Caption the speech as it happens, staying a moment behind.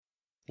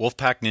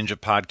Wolfpack Ninja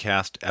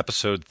Podcast,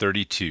 Episode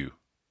 32.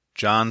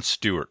 Jon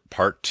Stewart,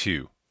 Part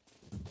 2.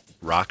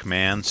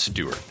 Rockman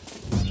Stewart.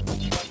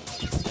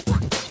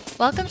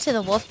 Welcome to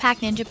the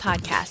Wolfpack Ninja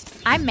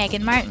Podcast. I'm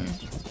Megan Martin.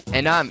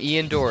 And I'm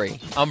Ian Dory.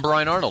 I'm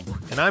Brian Arnold.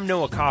 And I'm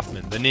Noah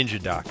Kaufman, the Ninja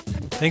Doc.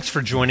 Thanks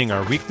for joining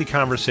our weekly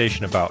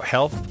conversation about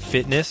health,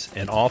 fitness,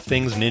 and all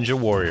things Ninja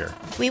Warrior.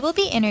 We will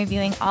be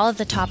interviewing all of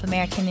the top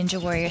American Ninja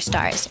Warrior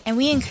stars, and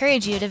we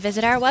encourage you to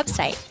visit our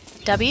website,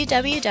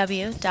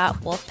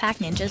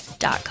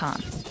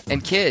 www.wolfpackninjas.com.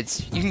 And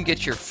kids, you can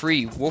get your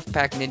free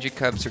Wolfpack Ninja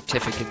Cub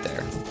certificate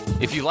there.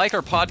 If you like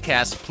our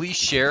podcast, please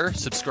share,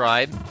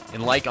 subscribe,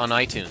 and like on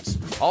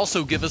iTunes.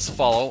 Also, give us a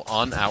follow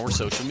on our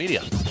social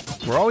media.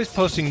 We're always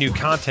posting new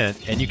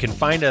content, and you can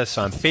find us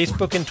on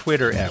Facebook and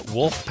Twitter at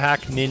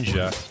Wolfpack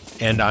Ninja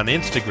and on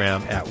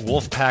Instagram at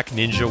Wolfpack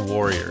Ninja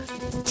Warrior.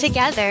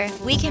 Together,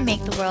 we can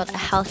make the world a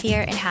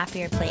healthier and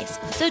happier place.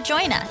 So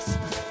join us.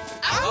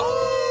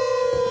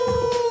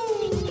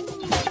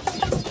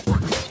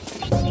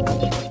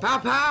 Pow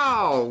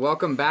pow!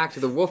 Welcome back to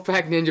the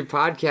Wolfpack Ninja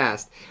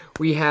Podcast.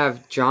 We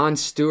have Jon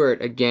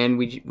Stewart again.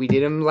 We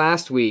did him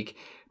last week,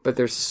 but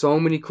there's so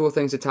many cool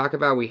things to talk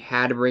about. We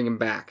had to bring him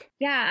back.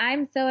 Yeah,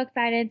 I'm so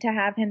excited to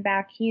have him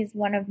back. He's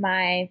one of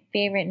my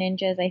favorite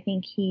ninjas. I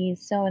think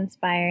he's so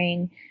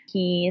inspiring.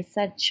 He is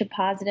such a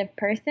positive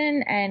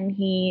person, and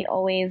he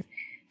always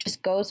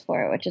just goes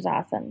for it, which is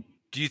awesome.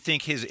 Do you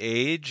think his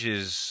age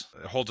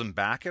holds him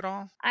back at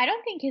all? I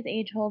don't think his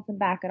age holds him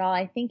back at all.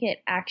 I think it's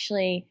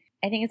actually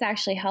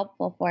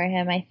helpful for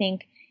him. I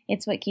think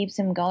it's what keeps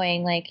him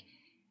going. Like,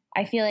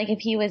 I feel like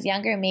if he was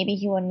younger, maybe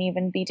he wouldn't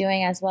even be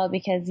doing as well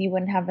because he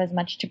wouldn't have as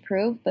much to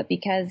prove. But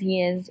because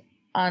he is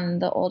on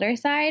the older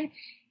side,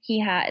 he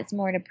has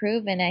more to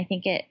prove. And I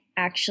think it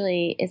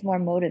actually is more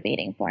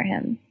motivating for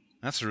him.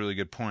 That's a really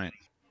good point.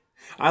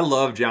 I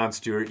love Jon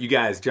Stewart. You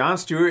guys, Jon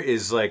Stewart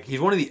is he's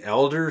one of the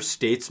elder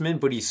statesmen,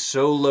 but he's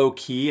so low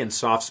key and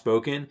soft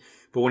spoken.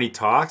 But when he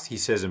talks, he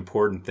says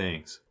important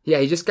things. Yeah,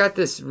 he just got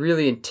this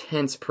really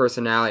intense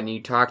personality, and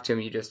you talk to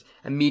him, you just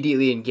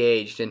immediately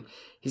engaged. And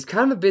he's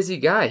kind of a busy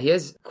guy. He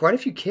has quite a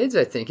few kids,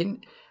 I think.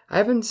 And I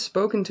haven't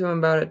spoken to him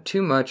about it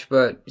too much,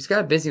 but he's got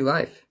a busy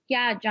life.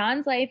 Yeah,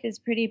 Jon's life is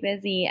pretty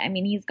busy. I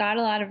mean, he's got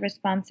a lot of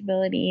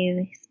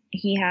responsibilities.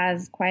 He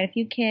has quite a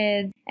few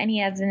kids, and he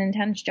has an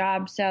intense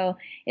job. So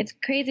it's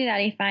crazy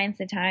that he finds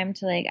the time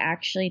to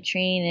actually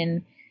train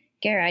and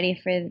get ready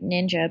for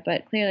Ninja.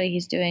 But clearly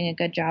he's doing a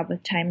good job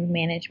with time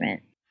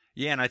management.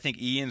 Yeah, and I think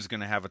Ian's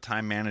going to have a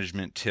time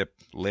management tip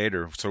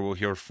later, so we'll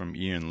hear from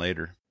Ian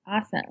later.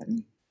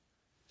 Awesome.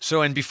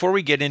 So, and before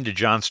we get into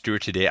Jon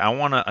Stewart today, I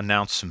want to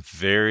announce some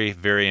very,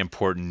 very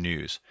important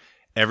news.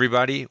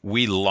 Everybody,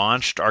 we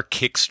launched our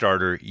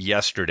Kickstarter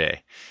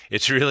yesterday.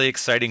 It's really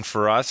exciting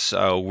for us.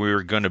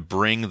 We're going to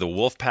bring the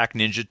Wolfpack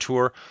Ninja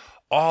Tour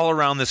all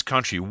around this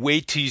country.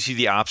 Wait till you see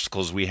the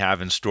obstacles we have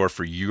in store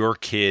for your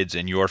kids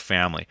and your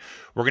family.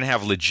 We're going to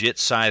have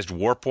legit-sized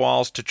warp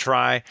walls to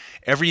try.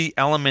 Every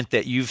element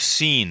that you've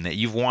seen, that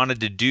you've wanted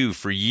to do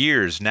for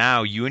years,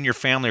 now you and your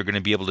family are going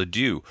to be able to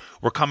do.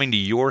 We're coming to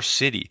your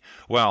city.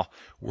 Well,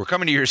 we're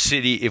coming to your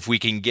city if we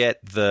can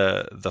get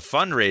the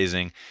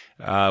fundraising.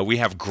 We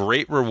have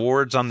great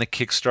rewards on the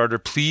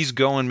Kickstarter. Please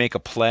go and make a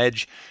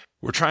pledge.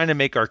 We're trying to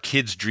make our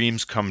kids'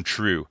 dreams come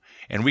true,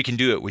 and we can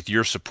do it with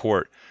your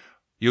support.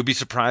 You'll be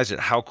surprised at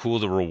how cool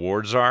the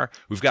rewards are.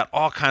 We've got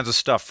all kinds of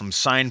stuff, from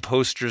signed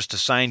posters to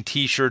signed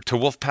t-shirts to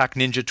Wolfpack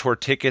Ninja Tour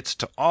tickets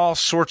to all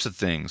sorts of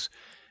things.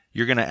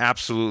 You're going to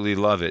absolutely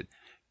love it.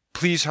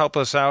 Please help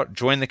us out.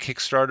 Join the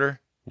Kickstarter.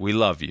 We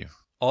love you.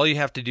 All you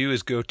have to do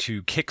is go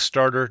to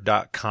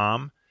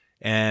Kickstarter.com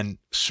and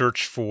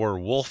search for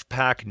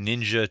Wolfpack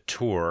Ninja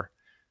Tour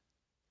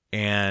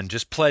and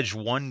just pledge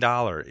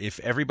 $1.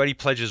 If everybody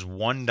pledges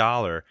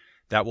 $1,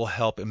 that will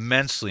help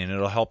immensely, and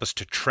it'll help us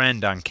to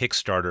trend on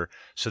Kickstarter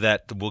so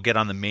that we'll get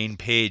on the main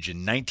page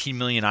and 19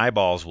 million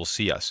eyeballs will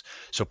see us.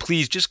 So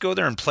please just go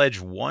there and pledge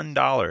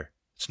 $1.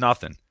 It's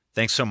nothing.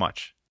 Thanks so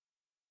much.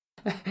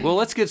 Well,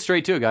 let's get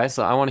straight to it, guys.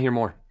 I want to hear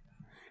more.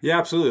 Yeah,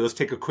 absolutely. Let's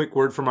take a quick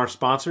word from our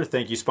sponsor.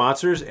 Thank you,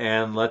 sponsors.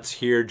 And let's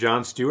hear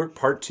Jon Stewart,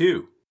 Part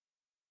 2.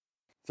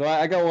 So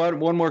I got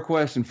one more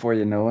question for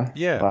you, Noah.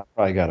 Yeah. Well, I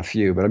probably got a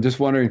few, but I'm just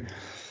wondering.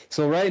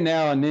 So right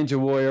now on Ninja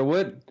Warrior,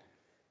 what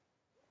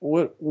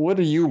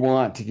do you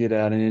want to get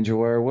out of Ninja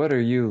Warrior? What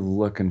are you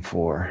looking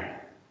for?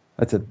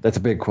 That's a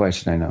big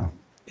question, I know.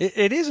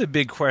 It is a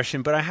big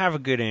question, but I have a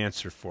good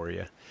answer for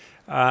you.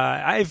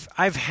 I've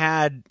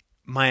had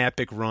my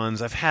epic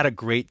runs. I've had a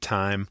great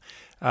time.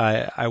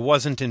 I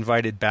wasn't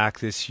invited back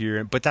this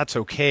year, but that's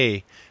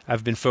okay.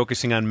 I've been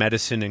focusing on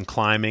medicine and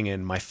climbing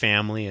and my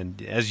family,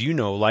 and as you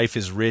know, life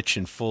is rich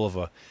and full of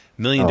a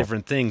million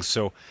different things.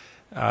 So,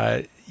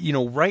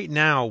 right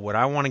now, what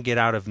I want to get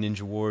out of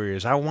Ninja Warrior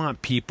is I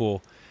want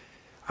people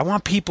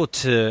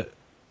to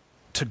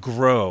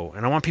grow,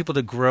 and I want people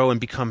to grow and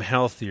become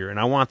healthier, and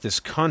I want this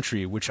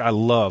country, which I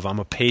love, I'm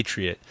a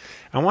patriot,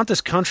 I want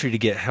this country to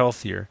get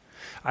healthier.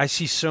 I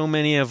see so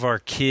many of our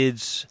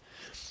kids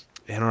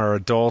and our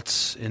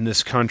adults in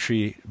this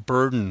country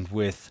burdened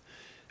with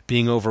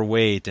being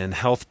overweight and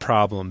health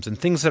problems and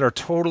things that are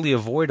totally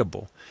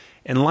avoidable.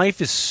 And life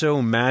is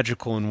so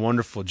magical and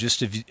wonderful,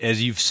 just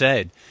as you've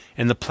said.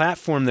 And the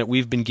platform that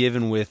we've been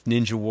given with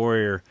Ninja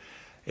Warrior,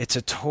 it's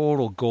a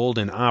total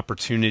golden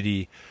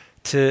opportunity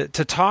to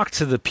talk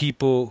to the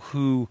people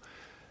who,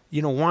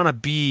 want to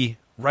be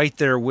right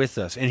there with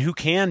us, and who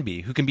can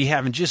be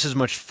having just as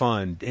much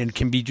fun and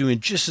can be doing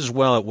just as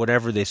well at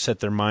whatever they set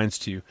their minds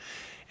to.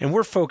 And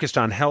we're focused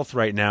on health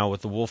right now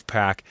with the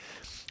Wolfpack,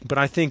 but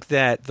I think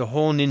that the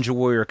whole Ninja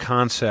Warrior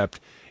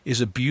concept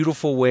is a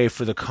beautiful way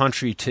for the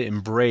country to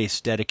embrace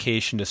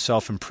dedication to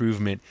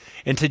self-improvement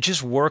and to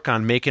just work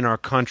on making our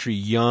country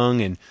young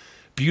and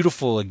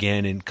beautiful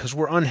again, and because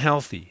we're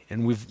unhealthy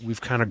and we've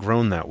kind of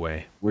grown that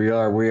way. We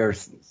are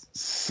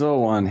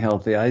so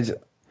unhealthy.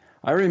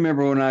 I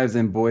remember when I was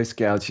in Boy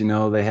Scouts,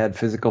 they had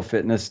physical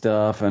fitness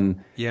stuff,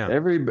 and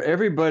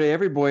every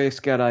Boy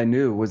Scout I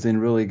knew was in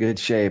really good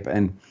shape.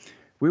 And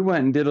we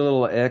went and did a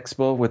little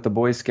expo with the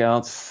Boy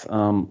Scouts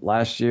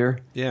last year.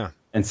 Yeah.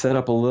 And set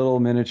up a little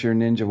miniature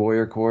Ninja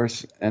Warrior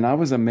course. And I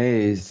was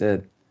amazed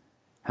at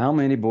how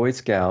many Boy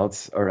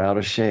Scouts are out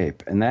of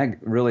shape. And that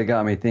really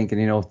got me thinking,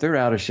 if they're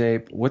out of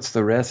shape, what's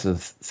the rest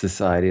of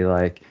society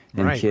like,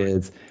 and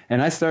kids?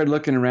 And I started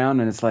looking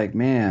around, and it's like,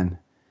 man,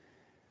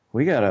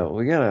 we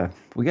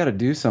gotta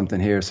do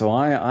something here. So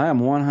I am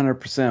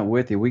 100%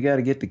 with you. We got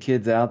to get the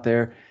kids out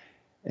there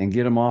and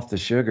get them off the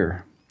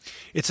sugar.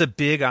 It's a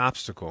big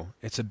obstacle.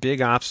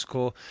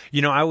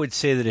 I would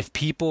say that if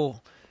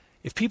people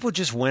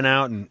just went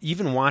out and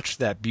even watched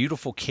that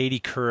beautiful Katie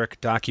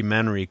Couric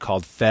documentary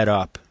called Fed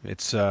Up,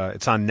 it's on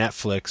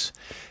Netflix,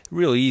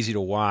 real easy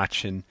to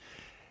watch, and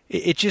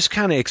it just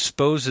kind of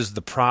exposes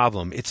the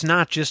problem. It's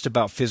not just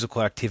about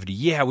physical activity.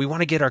 Yeah, we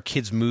want to get our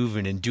kids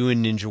moving and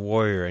doing Ninja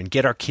Warrior and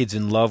get our kids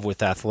in love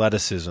with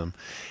athleticism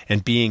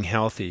and being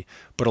healthy.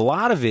 But a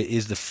lot of it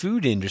is the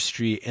food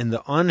industry and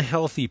the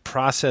unhealthy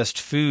processed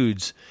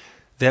foods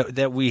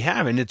that we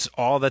have, and it's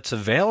all that's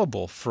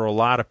available for a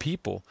lot of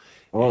people.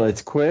 Well,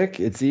 it's quick,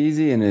 it's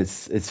easy, and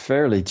it's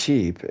fairly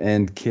cheap,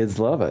 and kids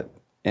love it.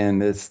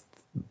 And that's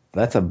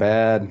a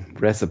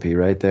bad recipe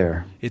right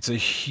there. It's a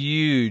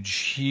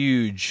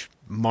huge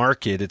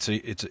market.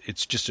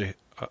 It's just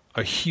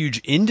a huge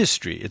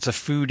industry. It's a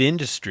food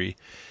industry,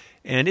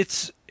 and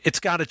it's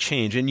got to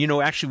change. And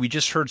actually, we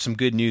just heard some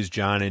good news,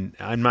 John. And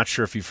I'm not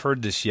sure if you've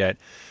heard this yet,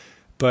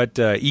 but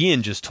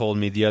Ian just told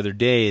me the other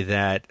day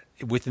that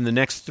within the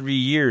next 3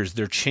 years,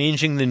 they're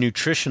changing the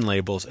nutrition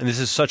labels, and this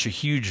is such a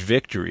huge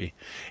victory.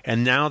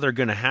 And now they're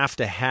going to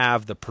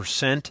have the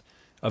percent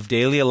of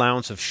daily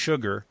allowance of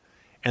sugar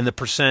and the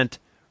percent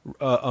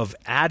of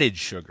added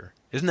sugar.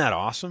 Isn't that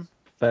awesome?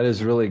 That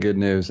is really good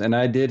news. And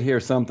I did hear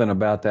something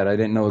about that. I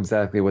didn't know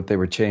exactly what they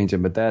were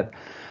changing, but that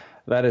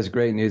is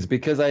great news,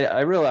 because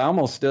I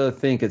almost still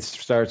think it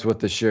starts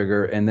with the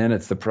sugar and then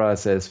it's the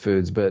processed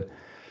foods. But,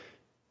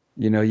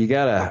 we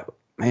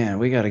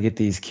got to get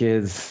these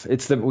kids.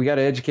 We got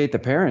to educate the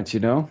parents,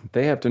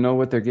 They have to know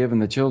what they're giving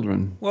the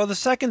children. Well, the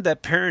second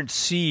that parents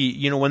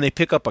see, when they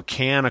pick up a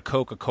can of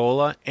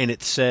Coca-Cola and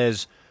it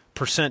says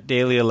percent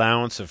daily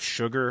allowance of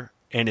sugar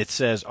and it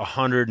says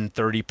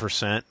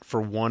 130% for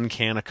one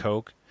can of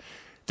Coke,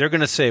 they're going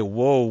to say,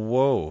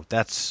 whoa,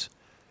 that's,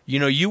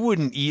 you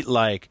wouldn't eat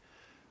like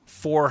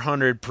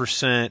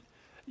 400%,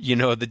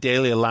 the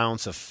daily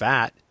allowance of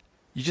fat.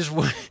 You just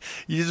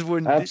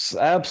wouldn't.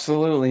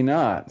 Absolutely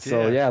not.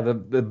 So yeah, the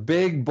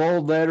big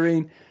bold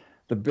lettering,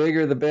 the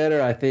bigger the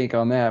better, I think,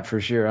 on that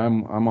for sure.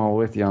 I'm all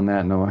with you on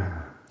that,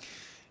 Noah.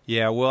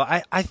 Yeah, well,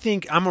 I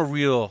think I'm a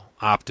real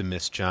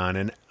optimist, John,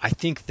 and I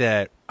think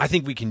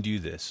we can do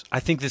this. I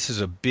think this is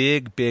a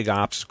big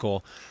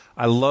obstacle.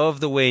 I love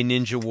the way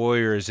Ninja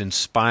Warrior is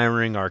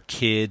inspiring our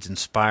kids,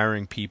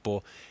 inspiring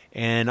people,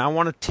 and I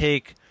want to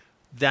take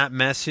that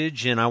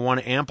message and I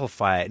want to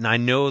amplify it. And I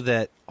know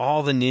that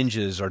all the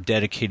ninjas are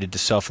dedicated to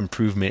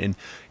self-improvement, and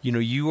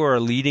you are a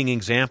leading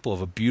example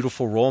of a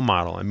beautiful role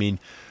model. I mean,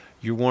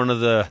 you're one of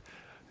the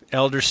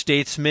elder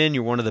statesmen,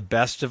 you're one of the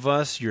best of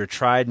us, you're a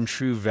tried and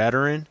true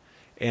veteran,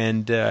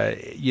 and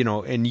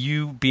and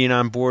you being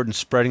on board and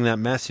spreading that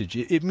message,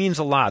 it means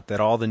a lot that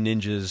all the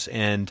ninjas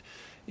and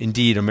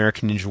indeed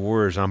American Ninja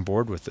Warrior is on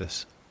board with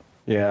this.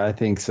 Yeah, I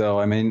think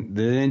so. I mean,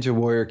 the Ninja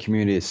Warrior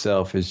community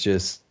itself is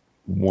just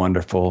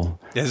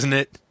wonderful, isn't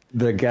it?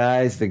 The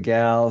guys, the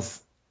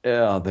gals,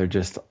 they're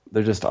just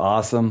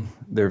awesome.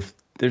 They're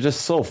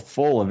just so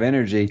full of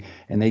energy,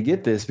 and they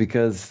get this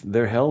because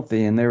they're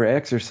healthy and they're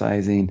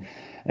exercising,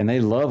 and they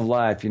love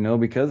life,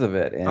 because of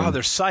it. And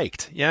they're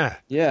psyched. Yeah.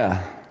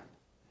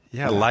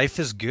 Life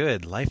is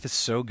good. Life is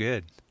so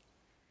good.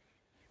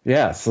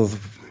 Yeah. So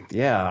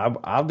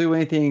I'll do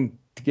anything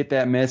to get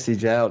that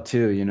message out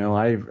too.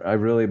 I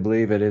really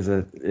believe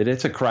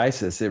it's a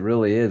crisis. It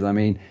really is. I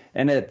mean,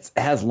 and it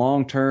has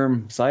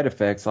long-term side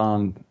effects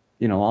on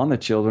the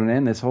children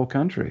and this whole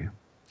country.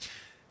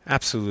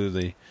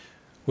 Absolutely.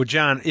 Well,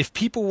 John, if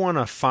people want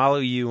to follow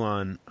you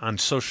on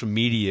social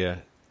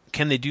media,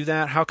 can they do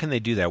that? How can they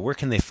do that? Where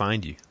can they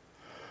find you?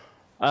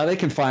 They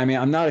can find me.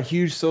 I'm not a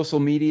huge social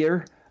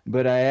media.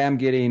 but I am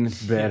getting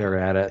better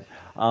at it.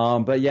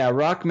 But yeah,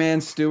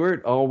 Rockman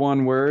Stewart, all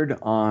one word,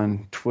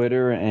 on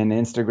Twitter and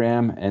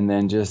Instagram, and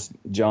then just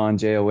Jon,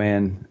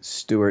 Jon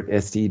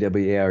Stewart, Stewart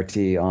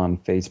on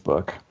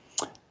Facebook.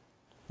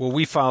 Well,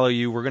 we follow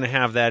you. We're going to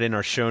have that in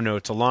our show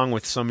notes, along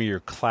with some of your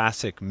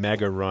classic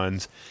mega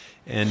runs.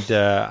 And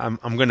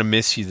I'm going to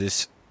miss you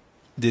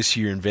this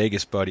year in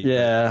Vegas, buddy.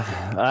 Yeah,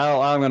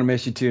 I'm going to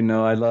miss you too.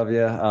 No, I love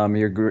you.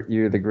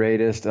 You're the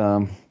greatest.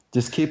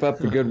 Just keep up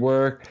the good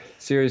work.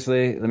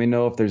 Seriously, let me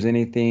know if there's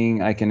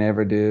anything I can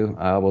ever do.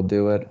 I will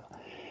do it.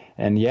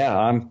 And yeah,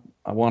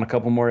 I want a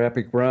couple more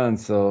epic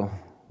runs, so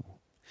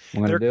I'm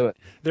going to do it.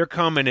 They're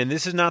coming, and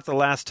this is not the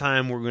last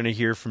time we're going to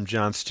hear from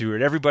Jon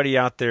Stewart. Everybody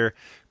out there,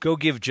 go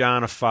give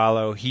Jon a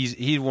follow.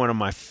 He's one of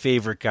my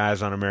favorite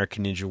guys on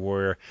American Ninja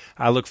Warrior.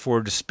 I look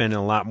forward to spending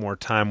a lot more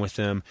time with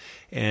him.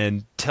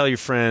 And tell your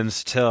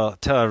friends, tell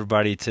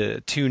everybody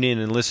to tune in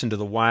and listen to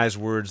the wise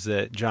words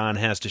that Jon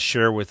has to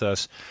share with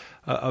us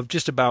of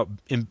just about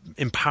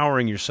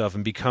empowering yourself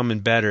and becoming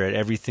better at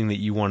everything that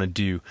you want to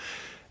do.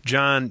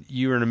 Jon,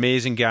 you're an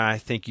amazing guy.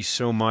 Thank you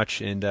so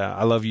much, and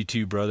I love you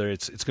too, brother.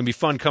 It's going to be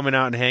fun coming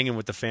out and hanging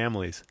with the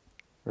families.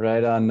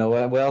 Right on,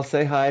 Noah. Well,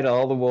 say hi to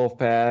all the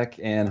Wolfpack,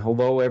 and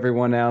hello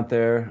everyone out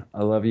there.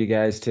 I love you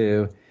guys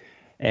too,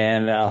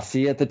 and I'll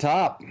see you at the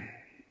top.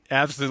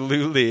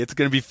 Absolutely. It's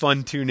going to be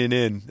fun tuning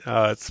in.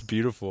 It's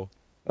beautiful.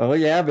 Oh,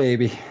 yeah,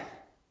 baby.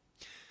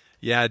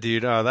 Yeah,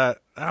 dude. That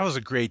was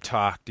a great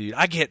talk, dude.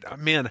 I get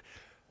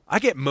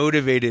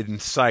motivated and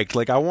psyched.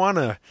 Like, I want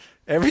to,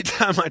 every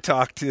time I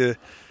talk to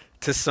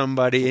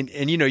somebody,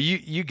 and you know,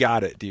 you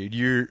got it,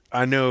 dude.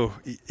 I know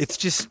it's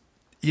just,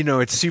 you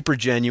know, it's super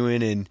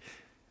genuine, and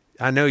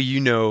I know you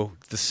know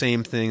the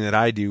same thing that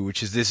I do,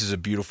 which is this is a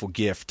beautiful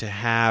gift to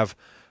have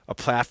a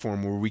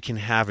platform where we can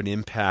have an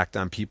impact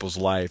on people's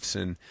lives,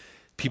 and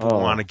people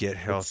want to get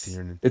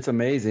healthier. It's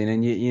amazing,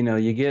 and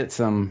you get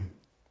some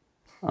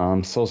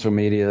social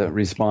media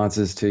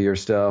responses to your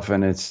stuff,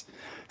 and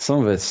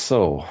some of it's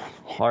so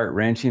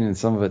heart-wrenching and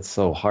some of it's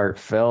so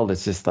heartfelt.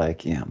 It's just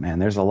like, yeah, man,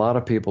 there's a lot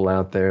of people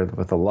out there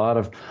with a lot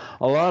of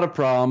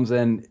problems,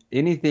 and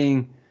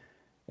anything,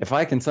 if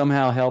I can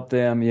somehow help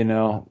them,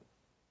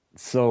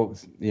 so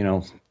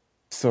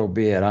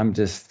be it. I'm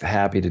just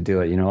happy to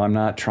do it. I'm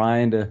not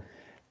trying to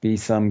be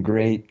some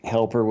great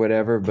help or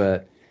whatever,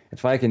 but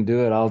if I can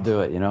do it, I'll do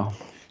it,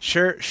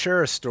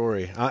 Share a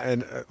story,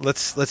 and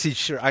let's each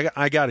share.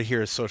 I got to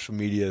hear a social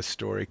media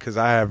story because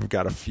I have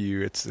got a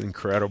few. It's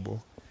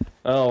incredible.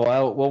 Oh,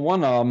 well,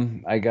 one of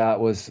them I got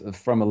was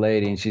from a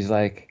lady, and she's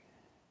like,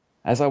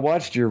 as I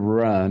watched your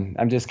run,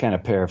 I'm just kind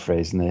of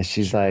paraphrasing this.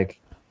 She's like,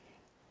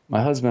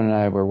 my husband and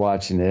I were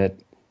watching it,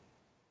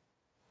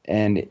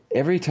 and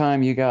every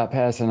time you got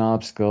past an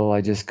obstacle, I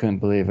just couldn't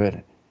believe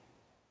it.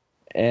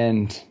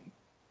 And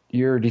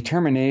your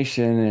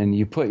determination, and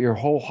you put your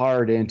whole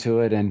heart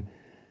into it, and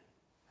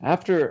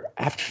after,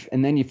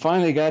 and then you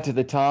finally got to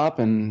the top,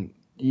 and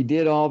you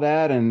did all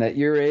that, and at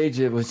your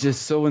age, it was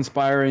just so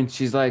inspiring.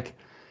 She's like,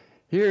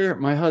 here,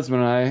 my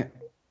husband and I,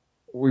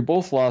 we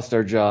both lost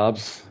our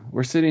jobs.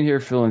 We're sitting here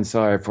feeling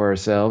sorry for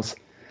ourselves,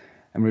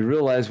 and we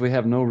realize we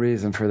have no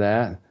reason for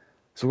that.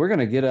 So we're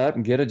going to get up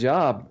and get a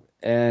job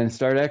and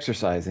start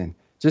exercising.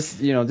 Just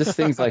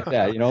things like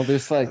that.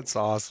 Just like, that's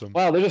awesome.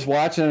 Wow, they're just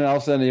watching, and all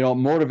of a sudden, it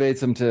motivates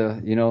them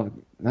to,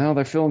 now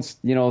they're feeling,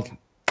 you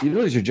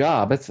lose your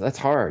job. That's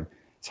hard.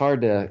 It's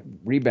hard to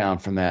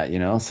rebound from that,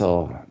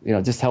 So,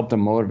 just help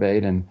them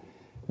motivate, and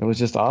it was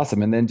just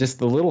awesome. And then just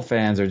the little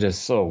fans are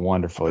just so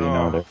wonderful,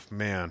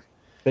 Man.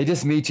 They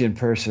just meet you in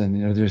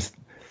person,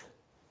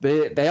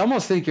 they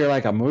almost think you're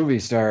like a movie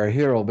star or a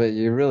hero, but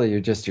you're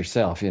just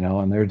yourself,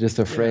 and they're just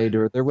afraid,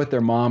 or they're with their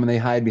mom and they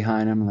hide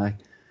behind them, and like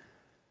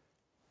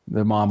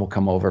their mom will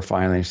come over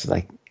finally, and she's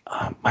like,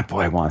 my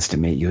boy wants to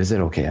meet you. Is it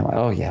okay? I'm like,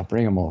 oh yeah,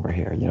 bring him over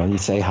here. You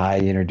say hi,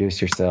 you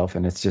introduce yourself,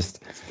 and it's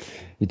just,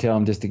 you tell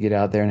them just to get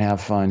out there and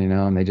have fun,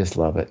 and they just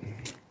love it.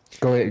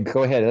 Go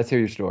ahead. Let's hear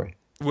your story.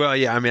 Well,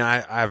 yeah, I mean,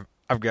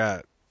 I've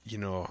got,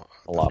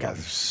 I've got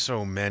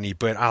so many,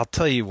 but I'll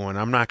tell you one.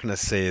 I'm not going to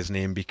say his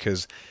name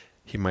because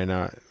he might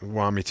not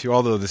want me to,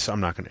 although I'm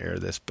not going to air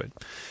this,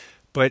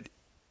 but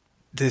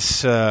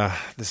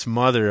this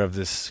mother of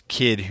this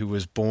kid who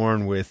was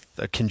born with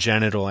a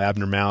congenital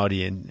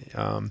abnormality,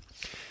 and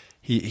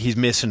he's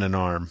missing an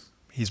arm.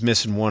 He's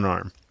missing one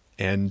arm.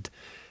 And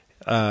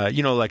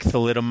like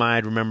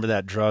thalidomide, remember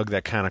that drug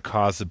that kind of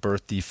caused the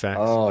birth defects?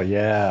 Oh,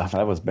 yeah,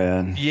 that was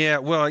bad. Yeah,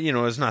 well,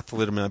 it's not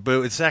thalidomide,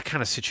 but it's that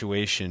kind of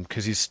situation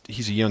because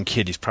he's a young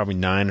kid. He's probably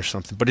 9 or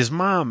something. But his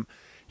mom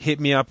hit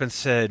me up and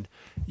said,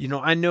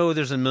 I know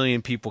there's a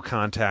million people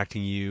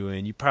contacting you,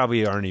 and you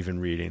probably aren't even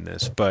reading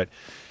this, but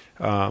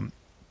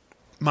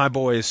my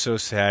boy is so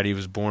sad. He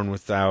was born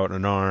without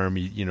an arm.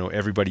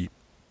 Everybody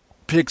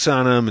picks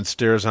on him and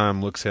stares on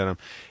him, looks at him,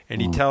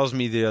 and he tells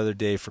me the other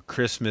day, for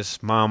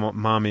Christmas,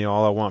 Mommy,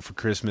 all I want for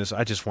Christmas,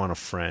 I just want a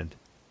friend.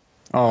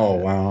 Oh,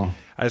 wow.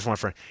 I just want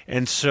a friend.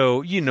 And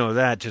so,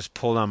 that just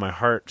pulled on my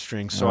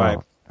heartstrings. So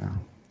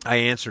I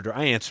answered her.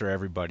 I answer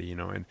everybody,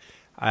 and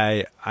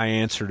I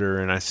answered her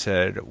and I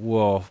said,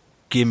 well,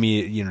 give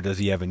me, does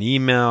he have an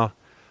email?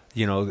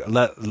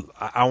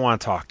 I want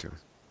to talk to him.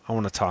 I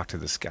want to talk to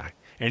this guy.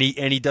 And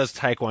he does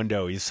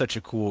Taekwondo.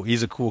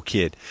 He's a cool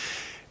kid.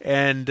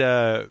 And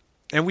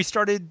we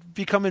started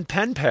becoming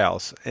pen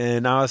pals.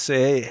 And I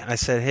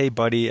said, hey,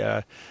 buddy,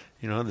 this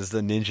is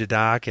the Ninja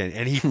Doc.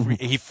 And he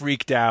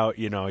freaked out,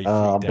 he freaked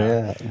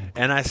out.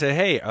 And I said,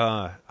 hey,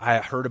 I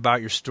heard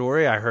about your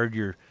story. I heard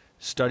you're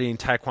studying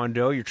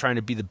Taekwondo. You're trying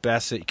to be the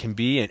best that you can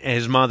be. And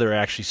his mother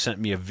actually sent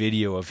me a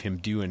video of him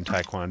doing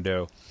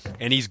Taekwondo.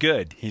 And he's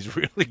good. He's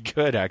really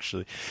good,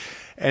 actually.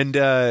 And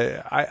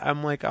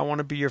I'm like, I want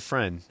to be your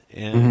friend.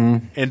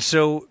 And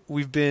so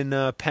we've been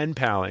pen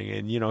paling.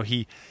 And,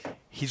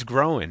 he's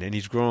growing. And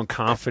he's growing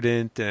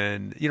confident.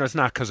 And, it's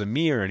not because of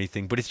me or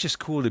anything. But it's just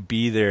cool to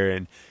be there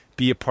and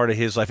be a part of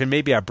his life. And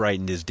maybe I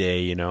brightened his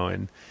day, and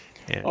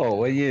oh,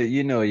 well,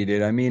 you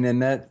did. I mean,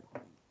 and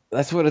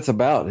that's what it's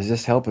about, is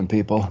just helping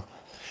people.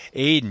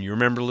 Aiden, you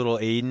remember little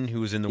Aiden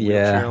who was in the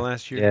wheelchair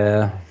last year?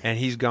 Yeah. And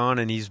he's gone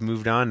and he's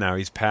moved on now.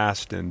 He's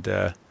passed. And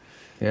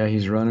yeah,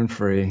 he's running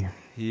free.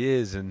 He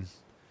is. And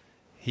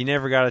he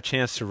never got a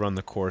chance to run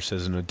the course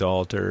as an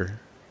adult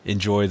or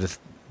enjoy the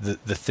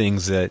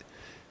things that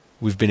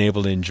we've been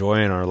able to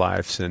enjoy in our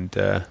lives. And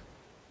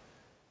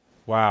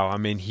wow, I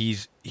mean,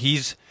 he's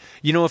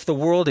if the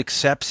world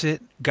accepts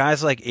it,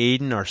 guys like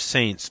Aiden are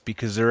saints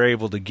because they're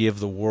able to give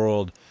the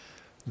world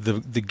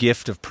the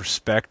gift of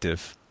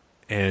perspective.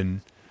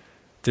 And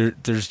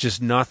there's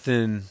just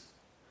nothing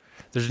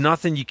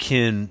you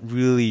can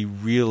really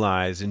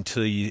realize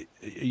until you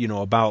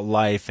about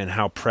life and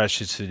how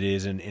precious it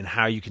is and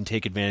how you can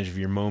take advantage of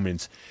your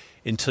moments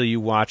until you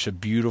watch a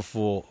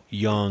beautiful,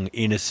 young,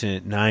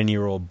 innocent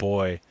 9-year-old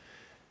boy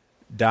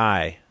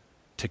die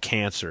to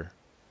cancer,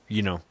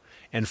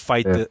 and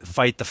fight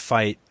the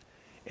fight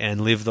and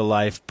live the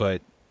life,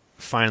 but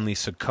finally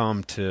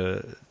succumb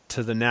to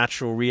the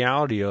natural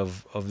reality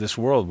of this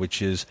world,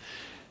 which is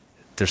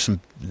there's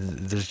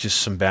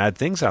just some bad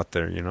things out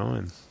there,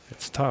 and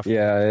it's tough.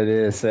 Yeah, it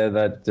is.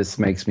 That just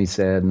makes me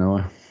sad,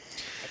 Noah.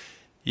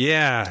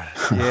 Yeah.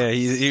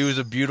 He was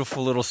a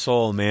beautiful little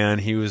soul, man.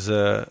 He was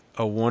a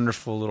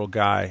wonderful little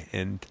guy,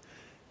 and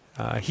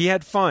he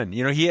had fun.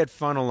 He had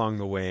fun along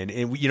the way, and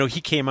he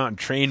came out and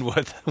trained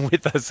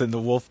with us in the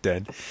Wolf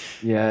Den.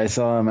 Yeah, I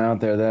saw him out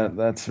there.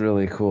 That's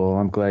really cool.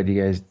 I'm glad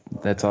you guys.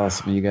 That's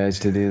awesome, of you guys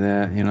to do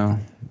that.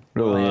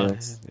 Really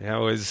is. Yeah,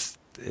 it was.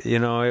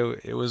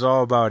 It was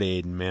all about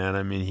Aiden, man.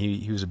 I mean,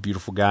 he was a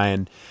beautiful guy,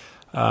 and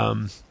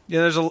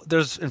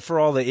there's and for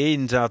all the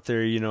Aidens out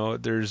there,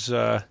 there's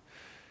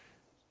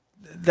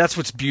that's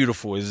what's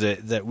beautiful is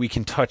that we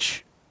can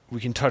touch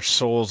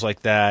souls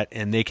like that,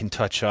 and they can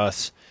touch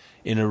us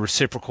in a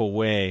reciprocal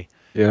way.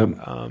 Yeah.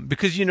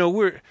 Because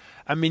we're,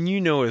 I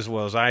mean, as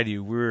well as I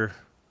do, we're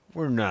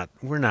not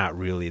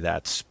really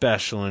that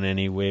special in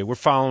any way. We're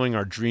following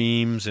our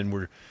dreams and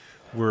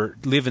we're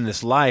living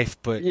this life,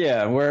 but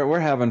yeah, we're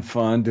having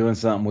fun doing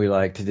something we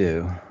like to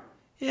do.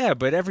 Yeah,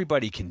 but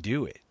everybody can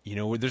do it.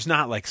 There's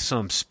not like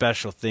some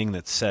special thing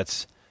that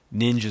sets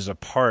ninjas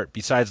apart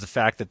besides the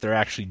fact that they're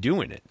actually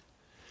doing it.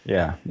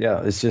 Yeah.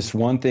 It's just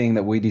one thing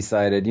that we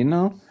decided,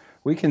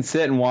 we can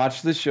sit and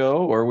watch the show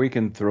or we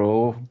can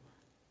do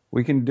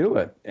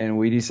it. And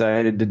we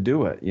decided to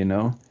do it,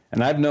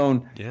 And I've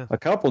known a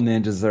couple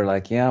ninjas that are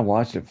like, yeah,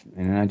 watch it.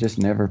 And I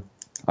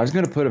was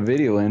going to put a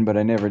video in, but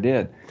I never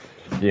did,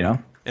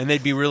 And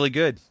they'd be really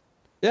good.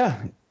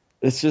 Yeah.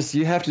 It's just,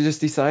 you have to just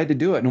decide to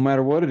do it no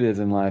matter what it is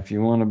in life.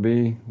 You want to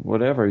be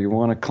whatever. You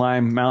want to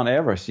climb Mount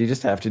Everest. You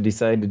just have to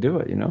decide to do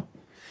it,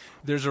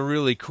 There's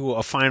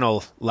a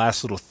final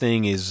last little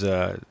thing is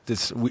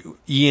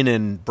Ian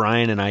and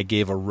Brian and I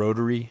gave a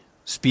Rotary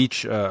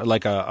speech,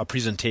 like a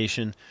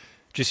presentation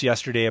just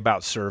yesterday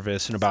about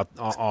service and about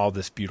all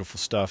this beautiful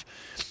stuff.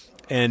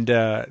 And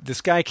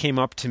this guy came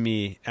up to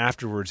me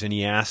afterwards and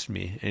he asked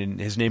me, and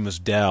his name was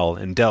Dell.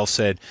 And Dell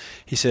said,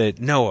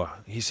 Noah,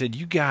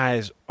 you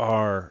guys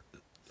are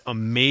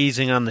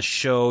amazing on the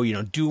show,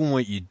 doing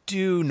what you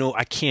do. No,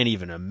 I can't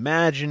even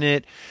imagine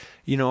it.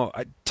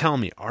 Tell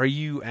me, are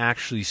you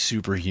actually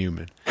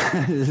superhuman?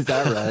 Is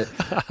that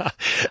right?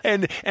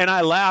 and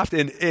I laughed,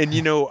 and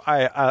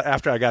I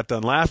after I got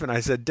done laughing, I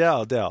said,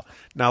 Dell,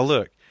 now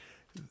look,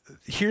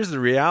 here's the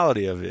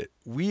reality of it.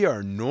 We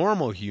are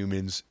normal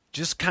humans,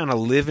 just kind of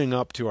living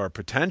up to our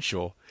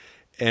potential,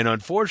 and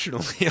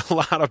unfortunately, a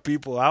lot of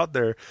people out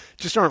there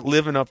just aren't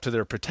living up to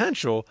their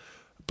potential.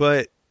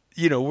 But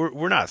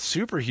we're not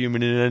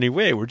superhuman in any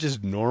way. We're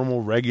just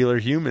normal, regular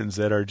humans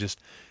that are just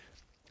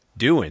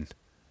doing.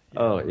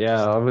 Oh,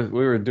 yeah.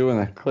 We were doing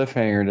a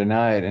cliffhanger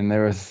tonight, and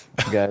there was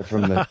a guy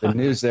from the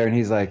news there, and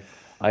he's like,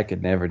 I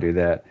could never do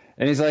that.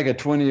 And he's like a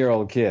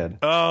 20-year-old kid.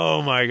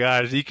 Oh, my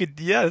gosh. He could,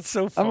 yeah, it's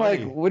so funny. I'm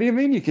like, what do you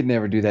mean you could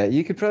never do that?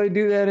 You could probably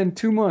do that in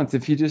 2 months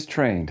if you just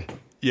trained.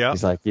 Yeah.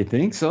 He's like, you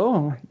think so?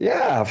 I'm like,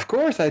 yeah, of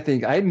course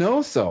I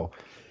know so.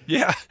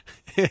 Yeah.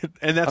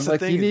 And that's I'm the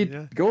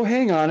thing. Go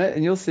hang on it,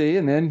 and you'll see,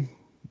 and then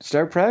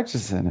start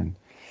practicing.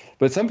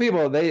 But some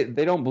people, they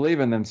don't believe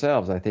in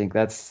themselves. I think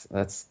that's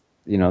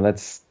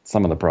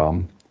some of the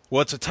problem.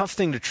 Well, it's a tough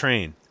thing to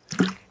train.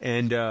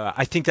 And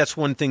I think that's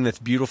one thing that's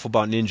beautiful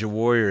about Ninja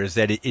Warrior is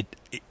that it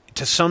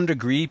to some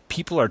degree,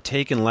 people are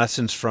taking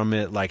lessons from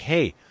it. Like,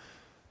 hey,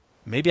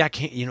 maybe I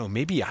can't,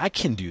 maybe I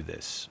can do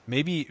this.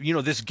 Maybe,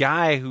 this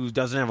guy who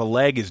doesn't have a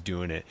leg is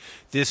doing it.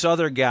 This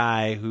other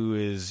guy who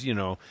is,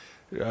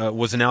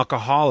 was an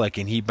alcoholic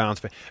and he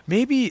bounced back.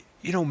 Maybe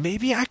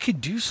I could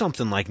do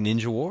something like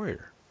Ninja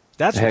Warrior.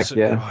 That's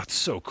it's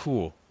so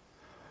cool.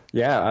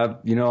 Yeah,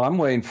 I'm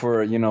waiting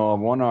for a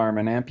one arm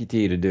and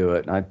amputee to do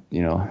it.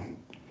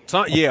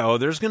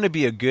 There's going to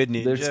be a good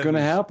ninja. There's going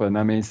to happen.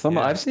 I mean,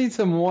 I've seen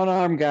some one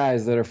arm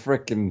guys that are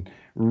freaking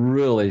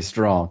really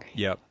strong.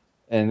 Yep.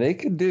 And they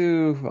could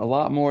do a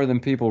lot more than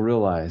people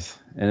realize,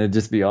 and it'd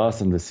just be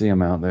awesome to see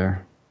them out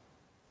there.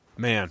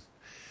 Man,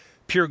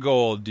 pure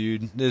gold,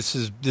 dude. This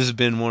has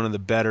been one of the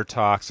better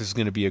talks. This is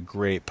going to be a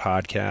great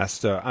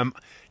podcast.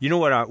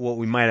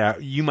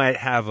 You might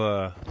have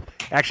a.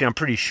 Actually, I'm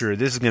pretty sure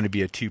this is going to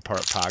be a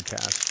 2-part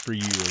podcast for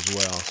you as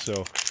well.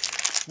 So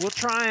we'll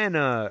try and.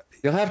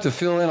 You'll have to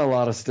fill in a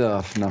lot of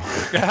stuff. No.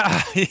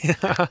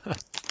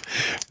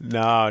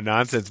 No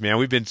nonsense, man.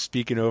 We've been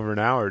speaking over an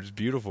hour. It's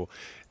beautiful.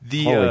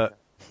 And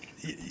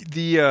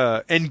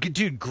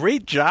dude,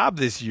 great job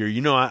this year.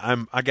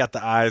 I got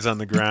the eyes on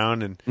the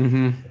ground, and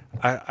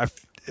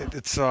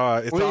it's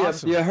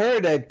awesome. You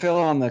heard I fell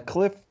on the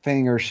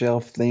cliffhanger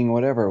shelf thing,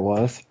 whatever it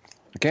was.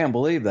 I can't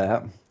believe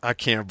that. I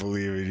can't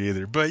believe it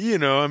either. But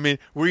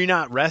were you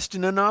not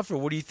resting enough, or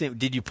what do you think?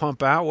 Did you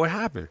pump out? What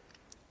happened?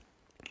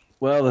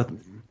 Well,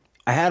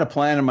 I had a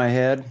plan in my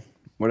head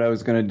what I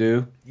was going to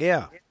do.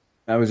 Yeah,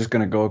 I was just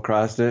going to go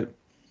across it.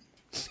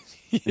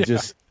 Yeah.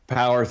 Just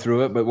power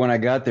through it. But when I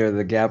got there,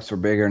 the gaps were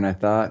bigger than I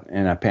thought,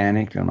 and I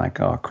panicked. I'm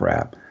like, oh,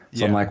 crap.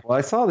 So I'm like, well,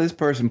 I saw this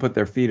person put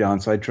their feet on,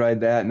 so I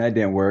tried that, and that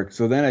didn't work.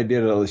 So then I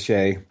did a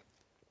lâché,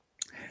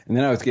 and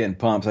then I was getting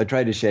pumped. So I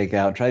tried to shake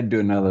out, tried to do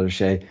another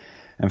lâché,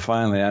 and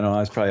finally, I don't know, I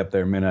was probably up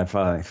there a minute.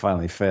 I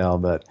finally fell,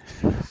 but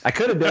I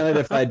could have done it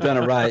if I'd done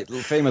it right.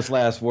 Famous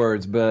last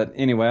words. But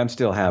anyway, I'm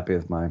still happy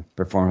with my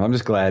performance. I'm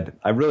just glad.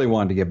 I really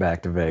wanted to get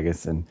back to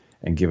Vegas and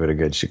give it a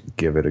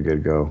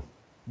good go.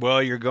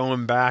 Well, you're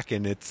going back,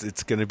 and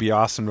it's going to be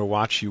awesome to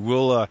watch you.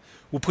 We'll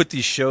put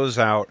these shows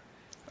out,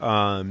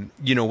 when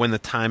the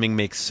timing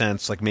makes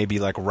sense, like maybe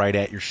like right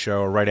at your show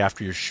or right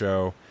after your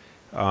show.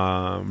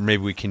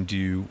 Maybe we can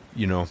do,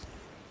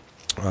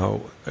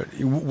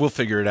 we'll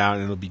figure it out,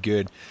 and it'll be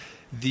good.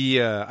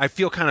 I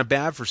feel kind of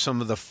bad for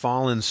some of the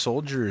fallen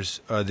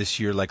soldiers this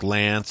year, like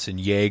Lance and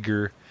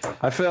Jaeger.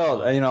 I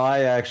felt,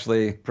 I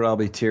actually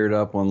probably teared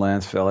up when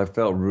Lance fell. I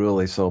felt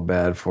really so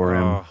bad for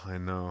him. Oh, I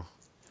know.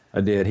 I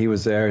did. He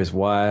was there, his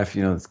wife,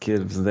 his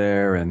kid was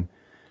there, and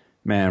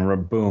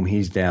man, boom,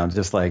 he's down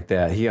just like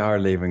that. He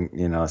hardly even,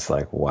 it's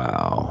like,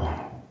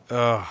 wow.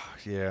 Oh,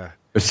 yeah.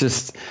 It's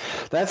just,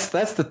 that's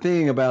the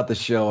thing about the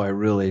show I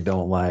really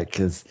don't like,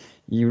 because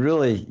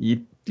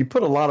you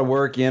put a lot of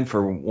work in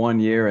for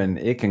 1 year, and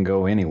it can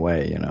go any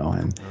way,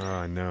 And oh,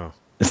 I know.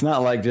 It's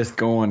not like just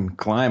going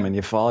climbing.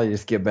 You fall, you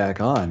just get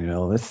back on,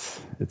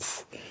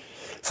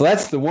 So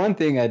that's the one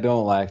thing I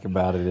don't like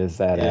about it is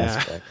that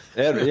aspect.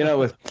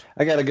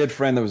 I got a good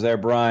friend that was there,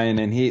 Brian,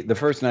 and the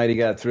first night he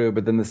got through,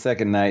 but then the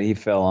second night he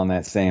fell on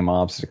that same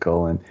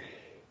obstacle, and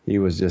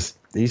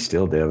he's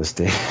still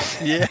devastated.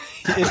 Yeah.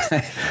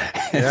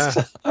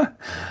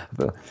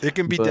 It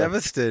can be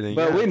devastating.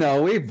 But we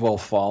know we've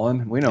both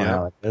fallen. We know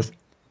how it is.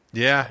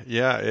 Yeah.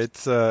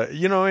 It's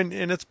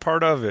and it's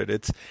part of it.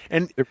 It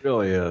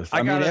really is.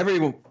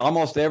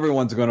 Almost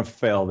everyone's going to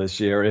fail this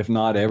year. If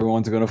not,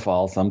 everyone's going to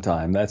fall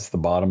sometime. That's the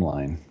bottom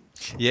line.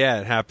 Yeah,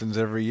 it happens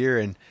every year.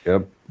 And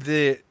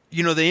the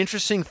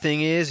interesting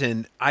thing is,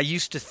 and I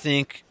used to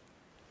think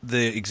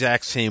the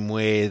exact same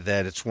way,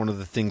 that it's one of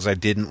the things I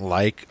didn't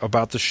like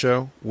about the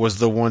show was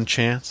the one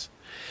chance.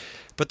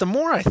 But the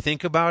more I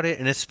think about it,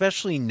 and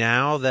especially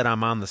now that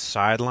I'm on the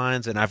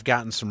sidelines and I've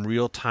gotten some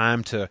real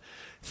time to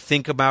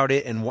think about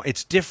it, and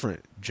it's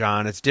different,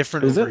 John. It's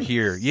different over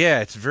here.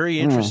 Yeah, it's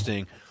very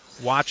interesting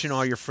watching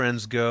all your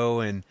friends go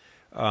and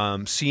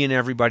seeing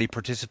everybody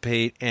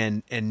participate,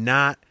 and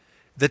not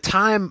the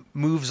time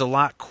moves a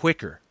lot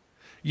quicker.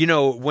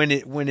 When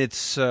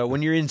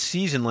you're in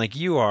season like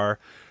you are,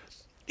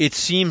 it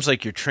seems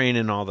like you're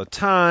training all the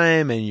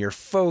time and you're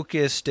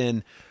focused,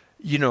 and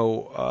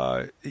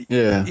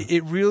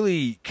it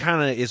really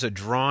kind of is a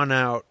drawn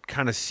out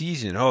kind of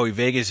season. Oh,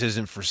 Vegas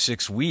isn't for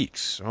 6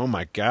 weeks. Oh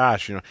my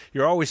gosh.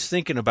 You're always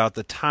thinking about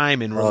the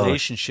time in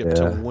relationship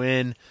to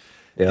when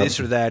this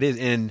or that is.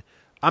 And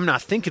I'm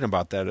not thinking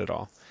about that at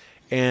all.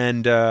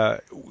 And,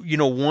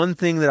 one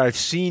thing that I've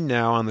seen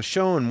now on the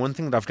show, and one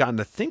thing that I've gotten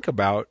to think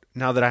about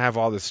now that I have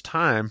all this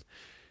time,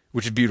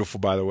 which is beautiful,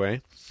 by the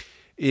way,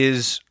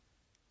 is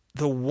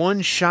the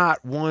one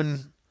shot,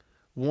 one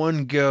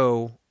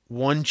go,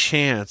 one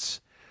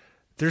chance.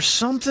 There's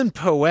something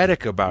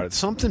poetic about it,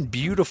 something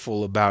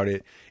beautiful about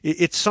it.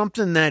 It's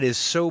something that is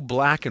so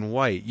black and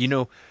white.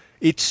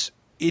 It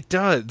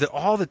does.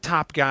 All the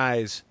top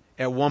guys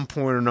at one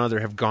point or another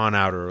have gone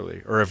out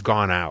early or have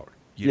gone out.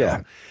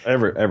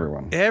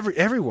 Everyone.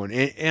 Everyone.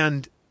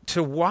 And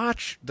to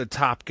watch the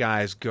top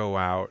guys go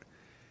out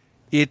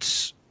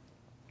it's,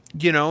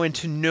 and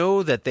to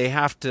know that they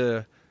have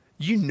to,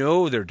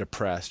 they're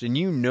depressed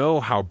and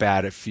how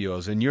bad it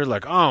feels. And you're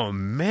like, oh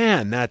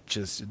man,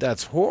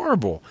 that's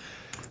horrible.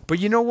 But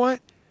you know what?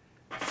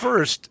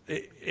 First,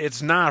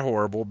 it's not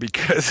horrible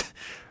because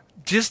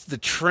just the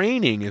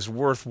training is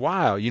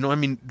worthwhile.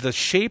 The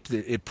shape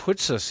that it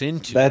puts us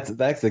into.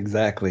 That's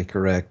exactly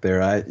correct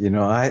there. I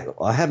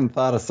hadn't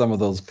thought of some of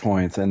those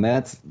points, and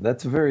that's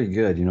very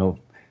good.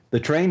 The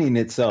training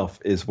itself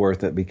is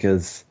worth it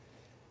because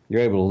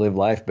you're able to live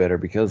life better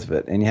because of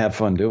it, and you have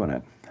fun doing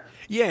it.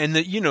 Yeah, and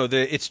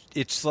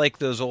it's like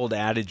those old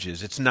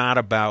adages. It's not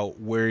about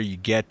where you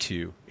get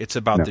to; it's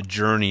about the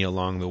journey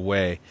along the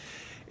way.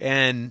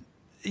 And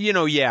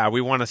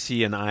we want to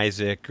see an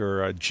Isaac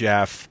or a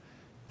Jeff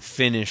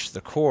finish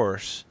the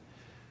course,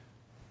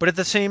 but at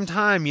the same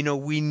time,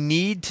 we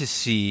need to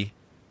see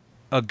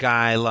a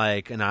guy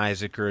like an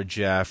Isaac or a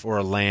Jeff or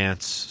a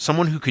Lance,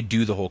 someone who could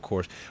do the whole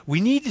course. We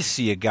need to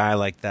see a guy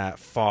like that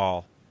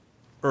fall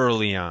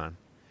early on.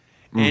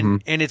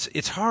 And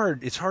it's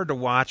hard to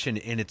watch, and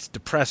it's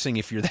depressing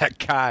if you're that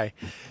guy.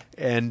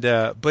 And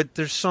but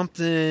there's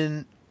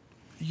something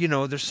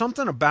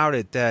about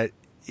it that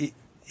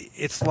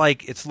it's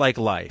like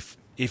life.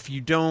 If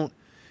you don't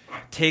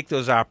take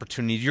those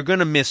opportunities, you're going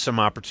to miss some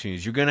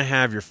opportunities. You're going to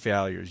have your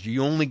failures.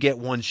 You only get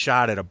one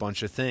shot at a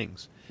bunch of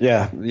things.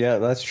 Yeah,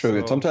 that's true.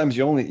 So, sometimes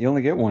you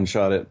only get one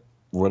shot at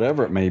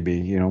whatever it may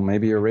be.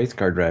 Maybe you're a race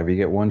car driver. You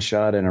get one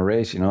shot in a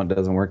race. It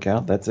doesn't work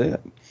out. That's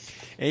it.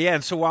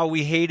 And so while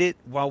we hate it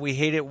while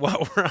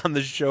we're on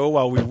the show,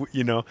 while we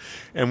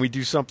and we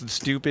do something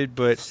stupid,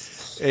 but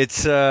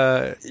it's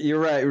you're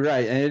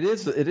right, and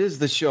it is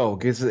the show,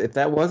 because if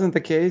that wasn't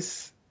the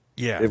case,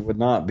 it would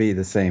not be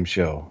the same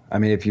show. I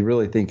mean, if you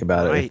really think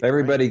about it, if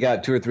everybody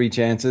got 2 or 3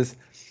 chances,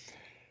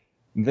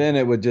 then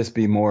it would just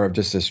be more of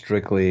just a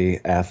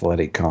strictly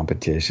athletic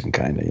competition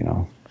kind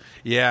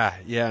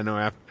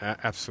of,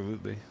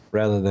 absolutely.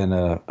 Rather than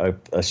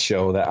a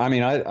show that,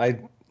 I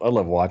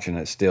love watching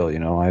it still.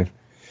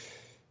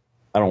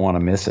 I don't want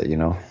to miss it.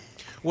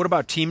 What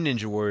about Team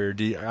Ninja Warrior?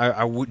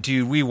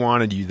 We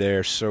wanted you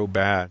there so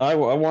bad. I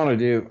want to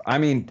do.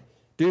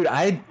 Dude,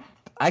 I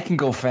can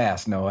go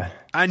fast, Noah.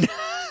 I know.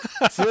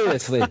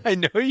 Seriously, I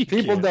know you.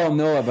 People don't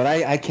know it, but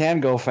I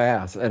can go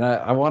fast, and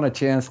I want a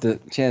chance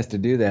to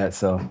do that.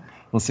 So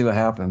we'll see what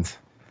happens.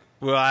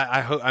 Well,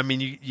 I hope.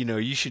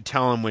 You should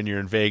tell them when you're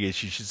in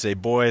Vegas. You should say,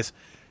 boys,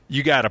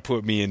 you got to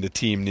put me into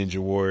Team Ninja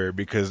Warrior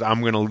because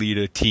I'm going to lead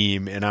a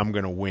team and I'm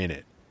going to win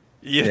it.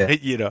 You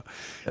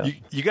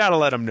got to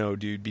let them know,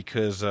 dude,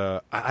 because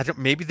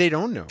maybe they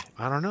don't know.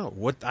 I don't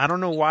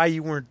know why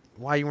you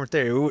weren't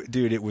there,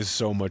 dude. It was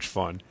so much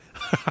fun.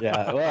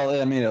 Yeah, well,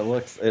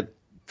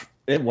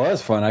 it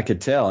was fun. I could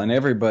tell, and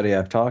everybody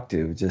I've talked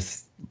to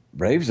just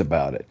raves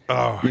about it.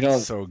 Oh,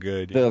 it's so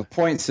good. The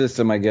point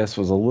system, I guess,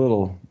 was a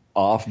little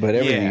off, but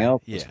everything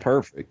else was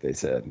perfect. They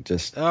said,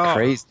 just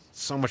crazy.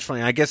 So much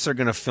fun. I guess they're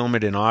going to film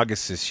it in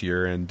August this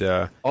year, and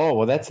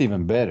well, that's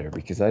even better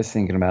because I was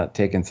thinking about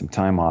taking some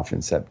time off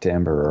in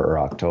September or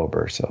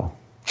October. So,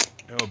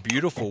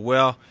 beautiful.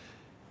 Well,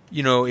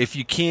 if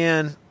you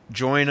can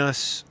join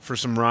us for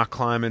some rock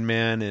climbing,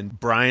 man, and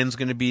Brian's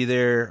going to be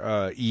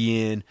there.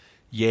 Ian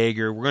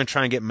Yeager. We're going to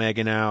try and get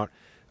Megan out.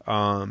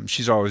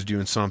 She's always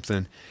doing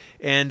something,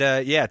 and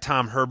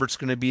Tom Herbert's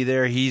going to be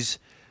there. He's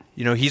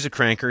a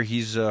cranker.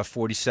 He's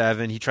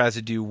 47. He tries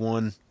to do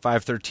one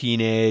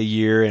 513A a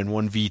year and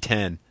one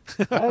V10.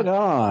 Right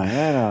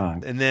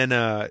on. And then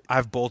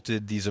I've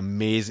bolted these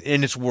amazing,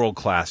 and it's world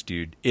class,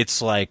 dude.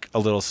 It's like a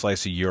little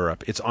slice of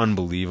Europe. It's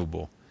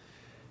unbelievable.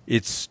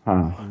 It's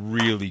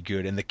really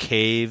good. And the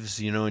caves,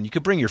 and you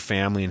could bring your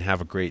family and have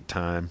a great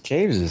time.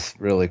 Caves is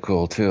really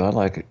cool too. I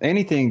like it.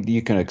 Anything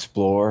you can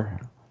explore,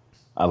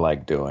 I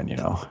like doing,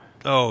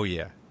 Oh,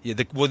 yeah.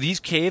 These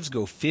caves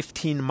go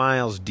 15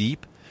 miles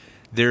deep.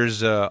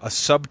 There's a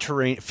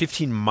subterranean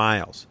 15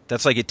 miles.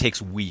 That's like it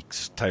takes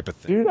weeks type of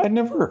thing. Dude, I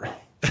never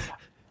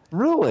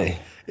really.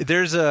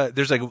 There's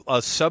like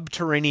a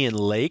subterranean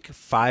lake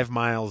 5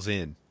 miles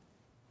in.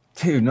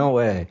 Dude, no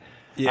way.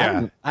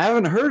 Yeah, I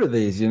haven't heard of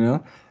these.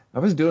 I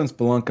was doing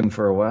spelunking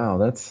for a while.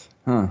 That's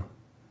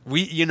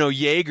We,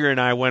 Yeager and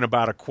I went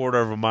about a quarter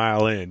of a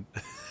mile in.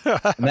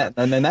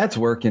 and then that's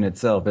work in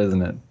itself,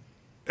 isn't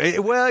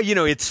it? Well,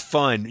 it's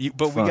fun,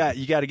 but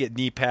you got to get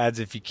knee pads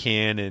if you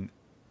can, and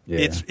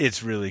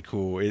it's really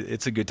cool.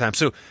 It's a good time.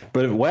 So,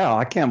 but wow,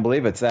 I can't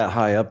believe it's that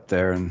high up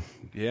there, and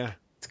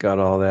it's got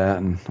all that,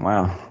 and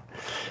wow,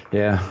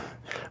 yeah.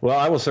 Well,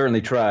 I will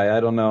certainly try. I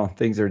don't know.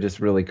 Things are just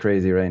really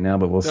crazy right now,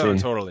 but we'll see.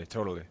 Totally.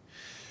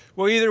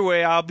 Well, either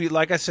way, I'll be,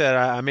 like I said,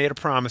 I made a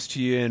promise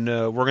to you, and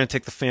we're going to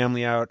take the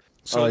family out.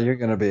 So, you're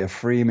going to be a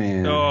free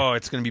man. Oh,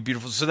 it's going to be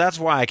beautiful. So that's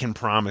why I can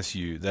promise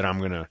you that I'm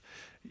going to,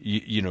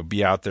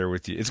 be out there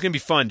with you. It's going to be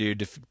fun,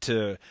 dude,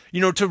 to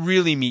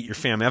really meet your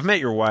family. I've met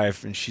your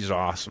wife, and she's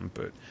awesome.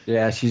 But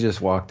yeah, she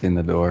just walked in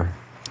the door.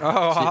 Oh,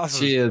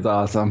 awesome. She is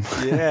awesome.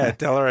 Yeah,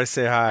 tell her I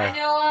say hi. Hi,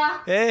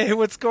 Noah. Hey,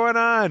 what's going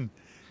on?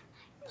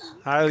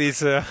 Hi,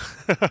 Lisa.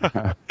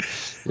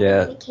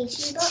 Yeah,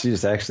 she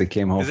just actually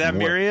came home. Is that from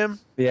work. Miriam?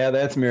 Yeah,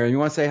 that's Miriam. You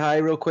want to say hi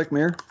real quick,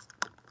 Mir?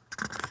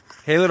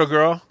 Hey, little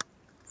girl.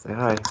 Say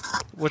hi.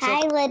 What's Hi,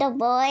 up? little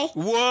boy.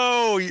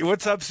 Whoa!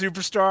 What's up,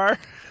 superstar?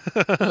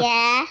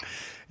 Yeah.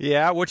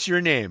 Yeah. What's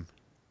your name?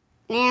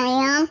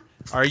 Miriam.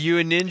 Are you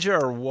a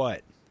ninja or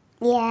what?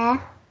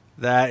 Yeah.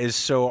 That is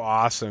so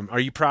awesome. Are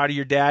you proud of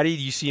your daddy?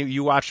 Do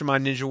you watch him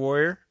on Ninja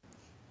Warrior?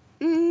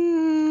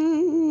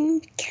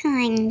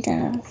 Kind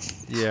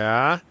of.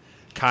 Yeah,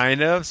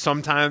 kind of.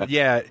 Sometimes,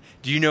 yeah.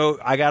 Do you know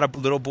I got a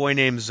little boy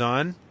named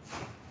Zun?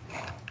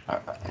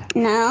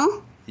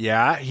 No.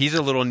 Yeah, he's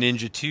a little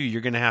ninja too.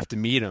 You're gonna have to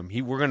meet him.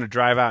 We're gonna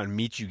drive out and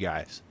meet you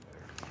guys.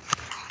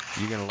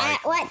 You're gonna like.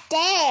 At what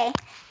day?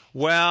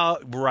 Well,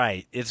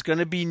 right. It's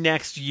gonna be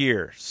next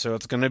year, so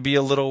it's gonna be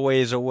a little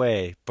ways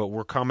away. But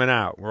we're coming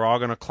out. We're all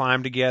gonna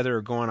climb together,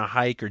 or go on a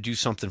hike, or do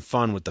something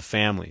fun with the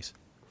families.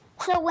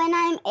 So when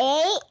I'm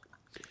 8?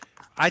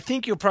 I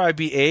think you'll probably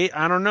be 8.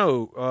 I don't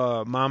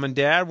know. Mom and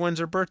Dad, when's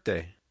their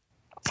birthday?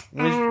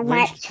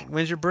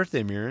 When's your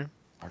birthday, Miriam?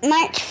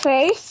 March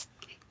 1st.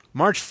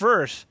 March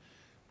 1st.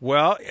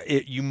 Well,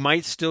 you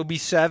might still be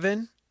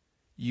 7.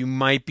 You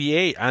might be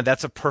 8.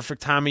 That's a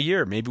perfect time of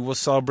year. Maybe we'll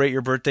celebrate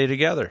your birthday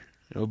together.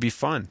 It'll be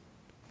fun.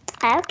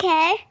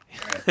 Okay.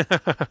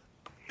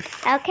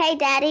 Okay,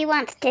 Daddy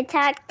wants to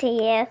talk to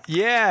you.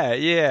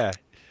 Yeah.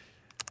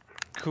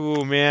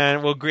 Cool,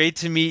 man. Well, great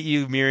to meet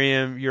you,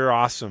 Miriam. You're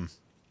awesome.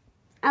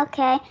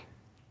 Okay.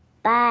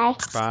 Bye.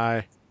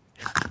 Bye.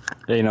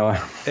 Hey, Noah.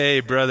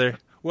 Hey, brother.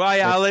 Well,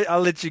 yeah,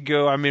 I'll let you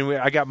go. I mean,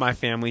 I got my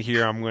family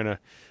here. I'm gonna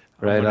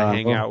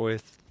hang out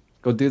with.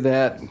 Go do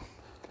that.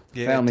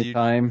 Yeah, Family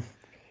time,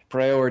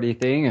 priority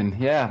thing, and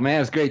yeah,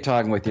 man, it's great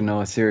talking with you,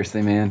 Noah.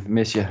 Seriously, man,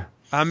 miss you.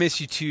 I miss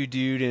you too,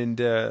 dude. And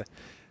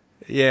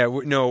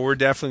we're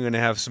definitely gonna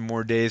have some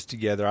more days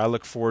together. I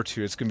look forward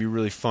to it. It's gonna be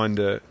really fun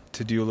to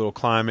do a little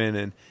climbing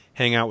and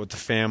hang out with the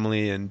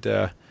family. And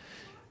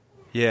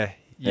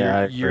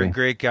You're a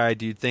great guy,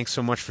 dude. Thanks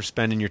so much for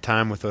spending your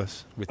time with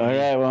us. All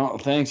right, well,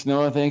 thanks,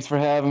 Noah. Thanks for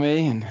having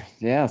me, and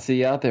yeah, I'll see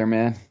you out there,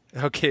 man.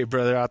 Okay,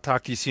 brother. I'll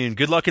talk to you soon.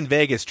 Good luck in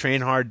Vegas.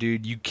 Train hard,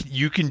 dude.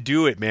 You can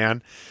do it,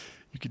 man.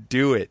 You can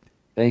do it.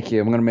 Thank you.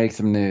 I'm gonna make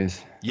some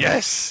news.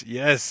 Yes.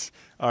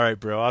 All right,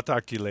 bro. I'll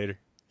talk to you later.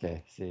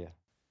 Okay, see ya.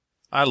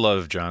 I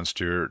love Jon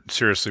Stewart.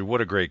 Seriously, what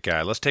a great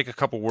guy. Let's take a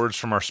couple words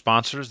from our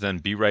sponsors, then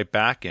be right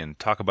back and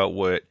talk about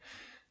what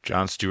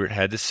Jon Stewart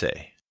had to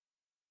say.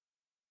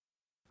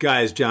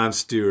 Guys, Jon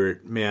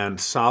Stewart, man,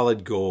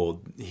 solid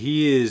gold.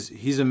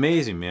 He's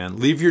amazing, man.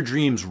 Live your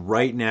dreams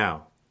right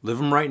now. Live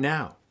them right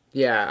now.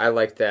 Yeah, I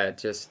like that.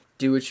 Just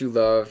do what you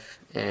love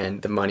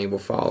and the money will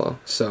follow.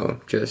 So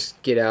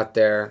just get out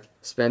there,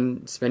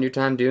 spend your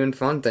time doing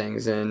fun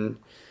things, and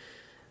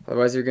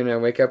otherwise you're going to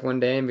wake up one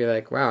day and be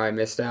like, wow, I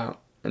missed out.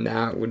 And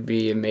that would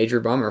be a major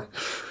bummer.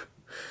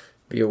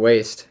 Be a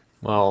waste.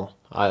 Well,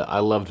 I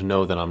love to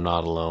know that I'm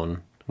not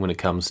alone when it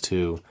comes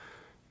to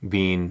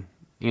being,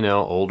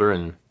 older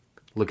and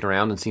looking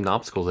around and seeing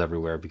obstacles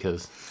everywhere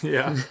because,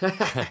 yeah.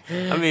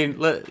 I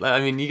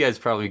mean, you guys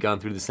probably gone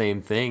through the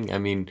same thing. I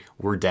mean,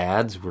 we're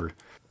dads, we're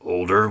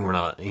older, we're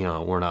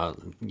not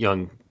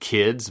young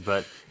kids,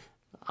 but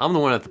I'm the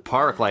one at the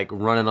park, like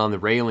running on the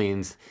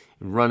railings,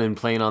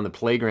 playing on the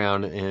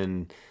playground,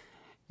 and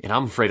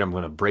I'm afraid I'm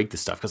going to break the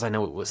stuff because I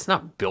know it's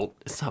not built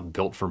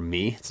for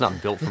me. It's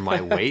not built for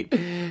my weight,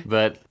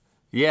 but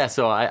yeah.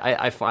 So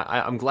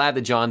I'm glad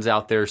that John's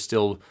out there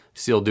still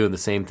doing the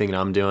same thing that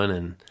I'm doing,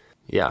 and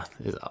yeah,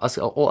 us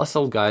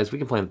old guys, we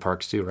can play in the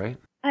parks too, right?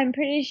 I'm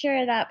pretty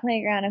sure that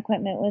playground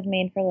equipment was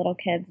made for little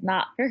kids,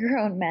 not for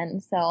grown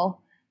men. So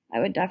I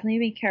would definitely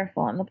be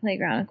careful on the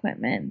playground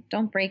equipment.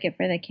 Don't break it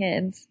for the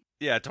kids.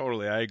 Yeah,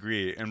 totally. I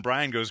agree. And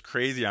Brian goes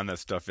crazy on that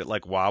stuff. It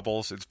like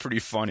wobbles. It's pretty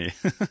funny.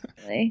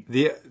 Really?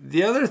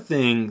 The other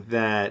thing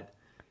that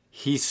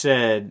he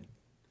said,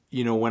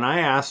 when I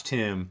asked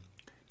him,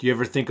 do you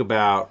ever think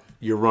about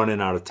you're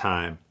running out of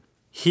time?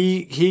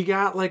 He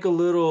got like a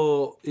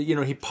little,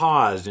 he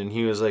paused and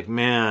he was like,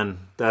 man,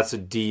 that's a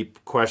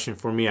deep question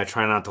for me. I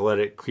try not to let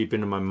it creep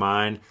into my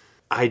mind.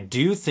 I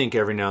do think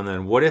every now and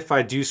then, what if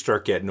I do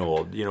start getting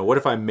old? What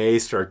if I may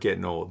start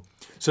getting old?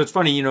 So it's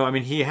funny,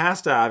 he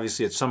has to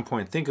obviously at some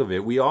point think of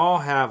it. We all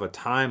have a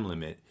time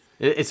limit.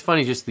 It's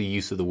funny just the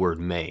use of the word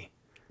may.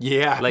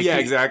 Yeah,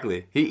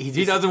 exactly.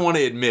 He doesn't want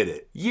to admit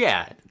it.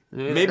 Yeah.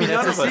 Maybe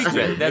none of us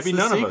do. That's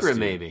the secret,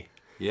 maybe.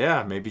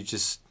 Yeah, maybe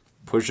just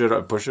push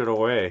it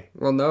away.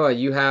 Well, Noah,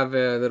 you have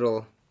a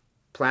little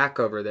plaque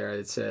over there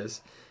that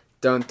says,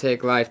 don't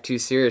take life too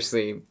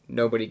seriously.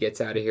 Nobody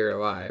gets out of here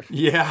alive.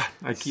 Yeah,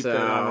 I keep that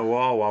on the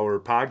wall while we're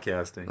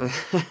podcasting.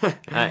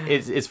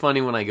 It's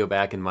funny when I go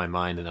back in my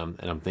mind and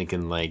I'm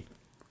thinking like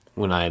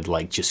when I had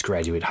like just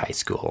graduated high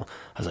school,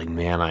 I was like,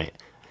 man,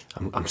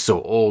 I'm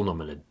so old.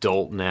 I'm an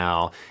adult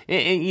now.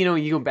 And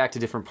you go back to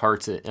different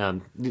parts,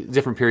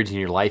 different periods in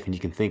your life, and you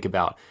can think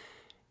about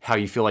how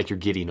you feel like you're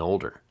getting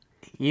older.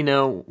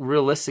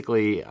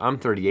 Realistically, I'm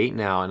 38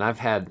 now, and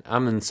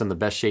I'm in some of the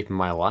best shape in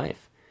my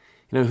life.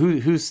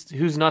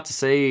 Who's not to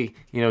say,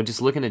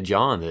 just looking at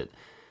John, that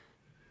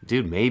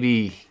dude,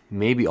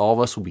 maybe all of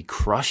us will be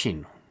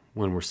crushing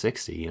when we're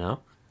 60, you know?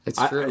 It's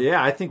true.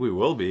 Yeah, I think we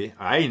will be.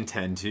 I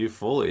intend to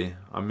fully.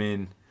 I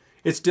mean,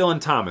 it's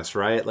Dylan Thomas,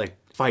 right? Like,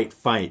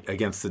 fight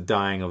against the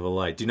dying of the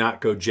light. Do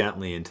not go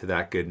gently into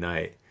that good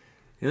night.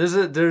 You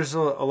know, there's a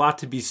lot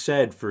to be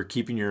said for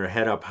keeping your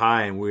head up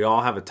high, and we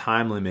all have a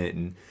time limit,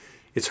 and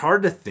it's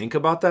hard to think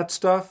about that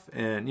stuff.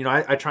 And, you know,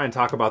 I try and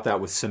talk about that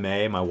with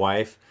Samay, my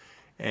wife,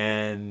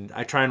 and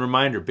I try and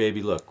remind her,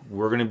 baby, look,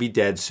 we're going to be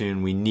dead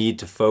soon. We need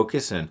to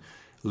focus and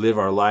live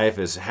our life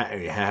as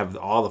have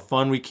all the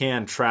fun we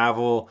can,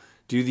 travel,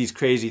 do these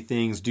crazy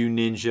things, do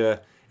ninja,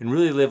 and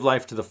really live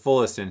life to the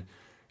fullest. And,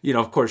 you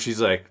know, of course,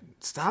 she's like,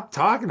 stop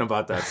talking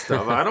about that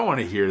stuff. I don't want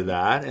to hear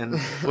that. And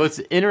well,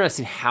 it's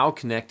interesting how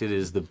connected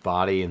is the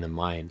body and the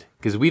mind,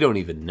 because we don't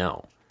even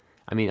know.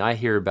 I mean, I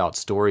hear about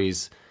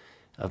stories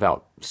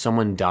about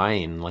someone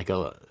dying, like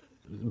a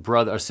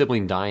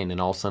sibling dying,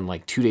 and all of a sudden,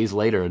 like 2 days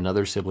later,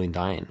 another sibling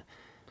dying,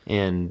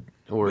 and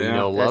or you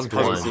know, loved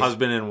ones,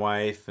 husband and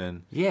wife,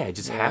 and it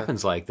just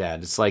happens like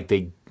that. It's like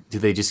they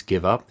just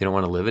give up? They don't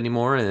want to live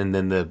anymore, and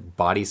then the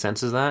body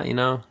senses that, you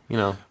know.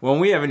 Well,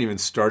 we haven't even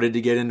started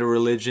to get into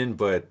religion,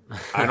 but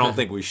I don't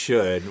think we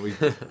should.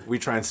 We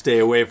try and stay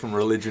away from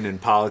religion and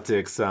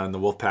politics on the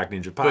Wolfpack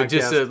Ninja podcast. But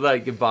just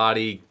like a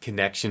body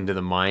connection to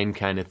the mind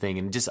kind of thing,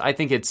 and just I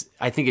think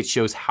it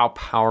shows how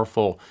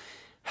powerful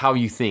how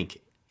you think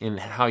and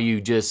how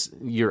you just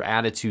your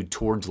attitude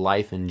towards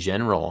life in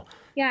general.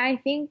 Yeah, I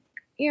think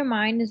your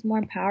mind is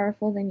more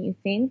powerful than you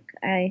think.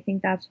 I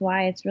think that's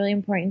why it's really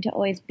important to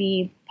always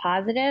be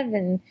positive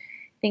and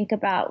think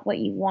about what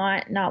you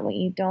want, not what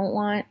you don't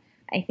want.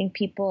 I think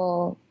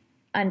people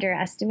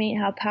underestimate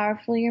how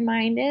powerful your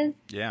mind is.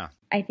 Yeah.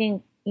 I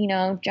think, you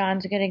know,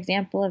 Jon's a good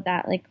example of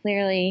that. Like,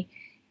 clearly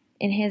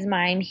in his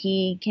mind,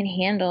 he can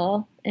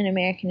handle an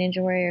American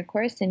Ninja Warrior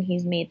course, and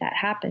he's made that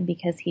happen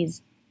because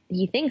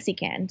he thinks he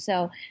can.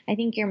 So I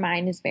think your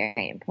mind is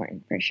very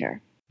important for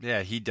sure.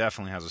 Yeah, he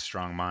definitely has a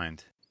strong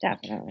mind.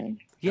 Definitely.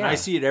 Yeah, and I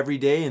see it every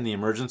day in the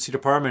emergency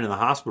department in the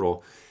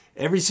hospital.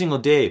 Every single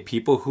day,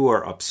 people who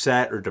are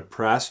upset or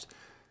depressed,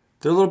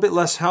 they're a little bit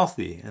less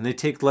healthy, and they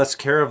take less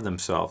care of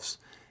themselves.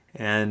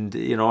 And,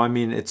 you know, I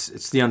mean,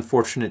 it's the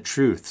unfortunate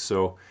truth.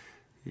 So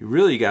you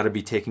really got to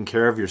be taking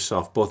care of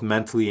yourself, both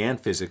mentally and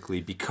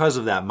physically, because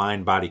of that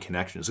mind-body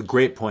connection. It's a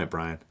great point,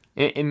 Brian.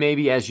 And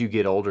maybe as you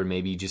get older,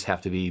 maybe you just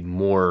have to be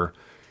more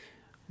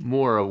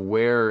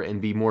aware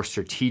and be more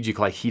strategic,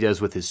 like he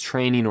does with his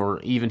training, or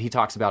even he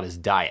talks about his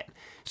diet.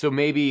 So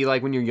maybe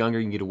like when you're younger,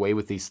 you can get away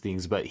with these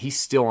things, but he's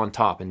still on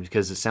top, and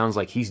because it sounds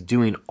like he's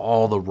doing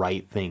all the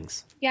right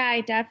things. Yeah,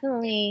 I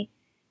definitely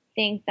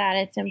think that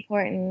it's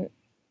important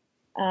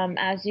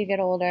as you get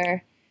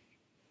older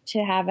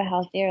to have a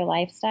healthier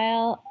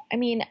lifestyle. I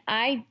mean,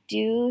 I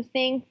do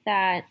think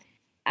that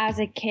as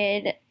a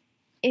kid,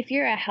 if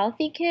you're a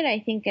healthy kid, I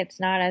think it's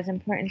not as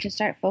important to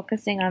start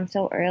focusing on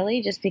so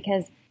early, just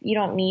because you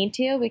don't need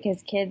to,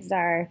 because kids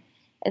are,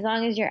 as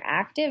long as you're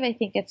active, I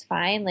think it's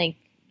fine. Like,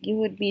 you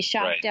would be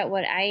shocked at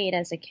what I ate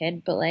as a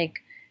kid, but like,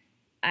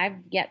 I've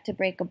yet to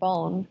break a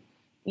bone,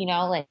 you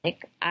know,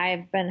 like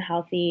I've been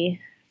healthy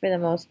for the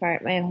most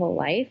part my whole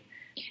life.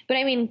 But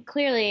I mean,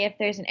 clearly if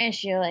there's an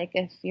issue, like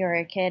if you're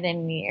a kid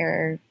and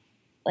you're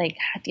like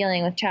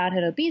dealing with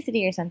childhood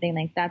obesity or something,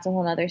 like that's a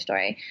whole other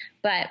story.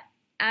 But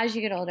as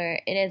you get older,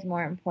 it is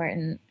more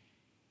important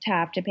to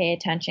have to pay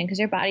attention, because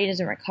your body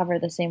doesn't recover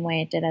the same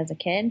way it did as a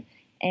kid.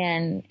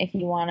 And if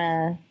you want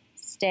to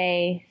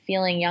stay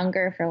feeling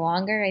younger for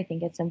longer, I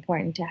think it's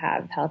important to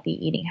have healthy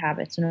eating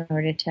habits in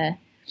order to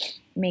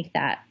make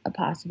that a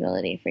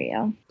possibility for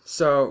you.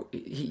 So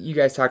you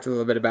guys talked a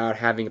little bit about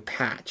having a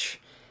patch.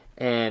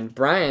 And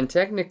Brian,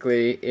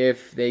 technically,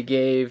 if they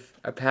gave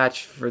a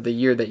patch for the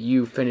year that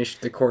you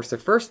finished the course the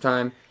first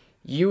time,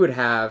 you would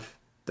have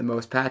the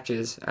most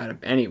patches out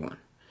of anyone.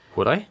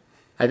 Would I?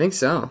 I think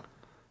so.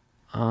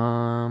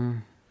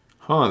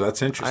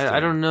 That's interesting. I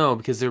don't know,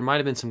 because there might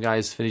have been some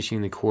guys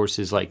finishing the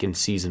courses like in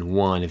season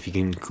 1, if you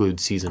can include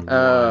season 1.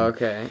 Oh,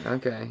 okay,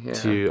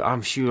 yeah.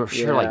 I'm sure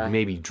like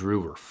maybe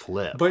Drew or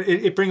Flip. But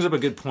it brings up a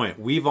good point.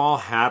 We've all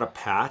had a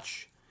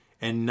patch,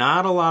 and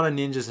not a lot of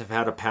ninjas have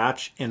had a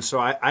patch. And so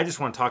I just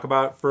want to talk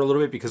about it for a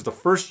little bit, because the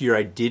first year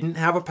I didn't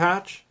have a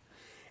patch,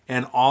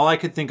 and all I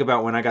could think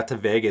about when I got to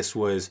Vegas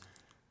was,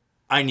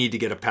 I need to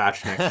get a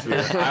patch next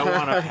year. I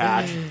want a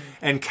patch.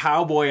 And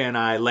Cowboy and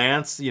I,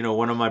 Lance, you know,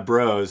 one of my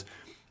bros,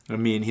 I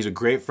mean, he's a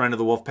great friend of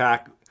the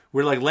Wolfpack.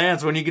 We're like,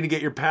 Lance, when are you going to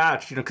get your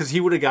patch? You know, because he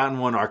would have gotten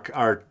one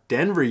our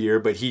Denver year,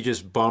 but he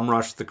just bum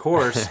rushed the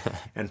course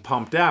and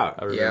pumped out.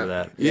 I remember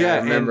that. Yeah, I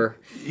remember.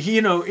 He,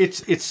 you know,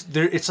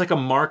 it's like a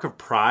mark of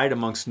pride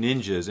amongst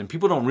ninjas, and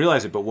people don't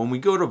realize it. But when we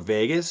go to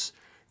Vegas,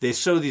 they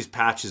sew these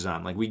patches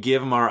on. Like, we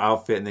give them our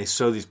outfit, and they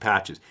sew these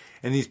patches.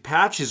 And these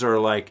patches are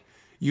like,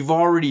 you've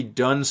already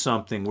done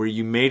something where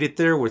you made it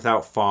there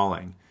without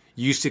falling.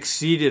 You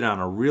succeeded on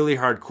a really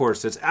hard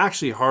course that's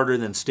actually harder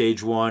than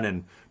stage 1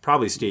 and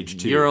probably stage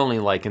 2. You're only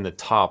like in the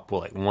top,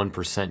 like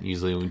 1%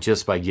 usually,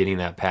 just by getting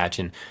that patch.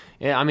 And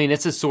I mean,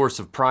 it's a source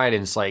of pride,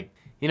 and it's like,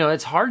 you know,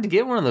 it's hard to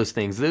get one of those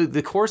things.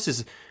 The course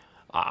is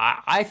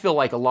I feel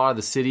like a lot of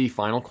the city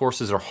final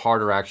courses are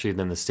harder actually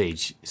than the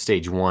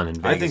stage 1 in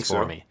Vegas I think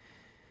for me.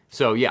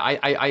 So yeah,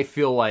 I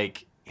feel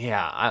like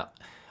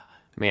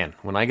man,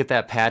 when I get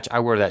that patch, I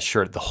wear that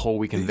shirt the whole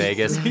week in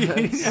Vegas.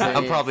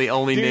 I'm probably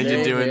only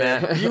ninja doing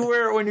that. You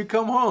wear it when you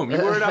come home. You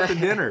wear it after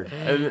dinner.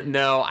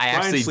 No, I Brian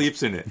actually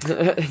sleeps in it.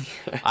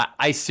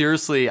 I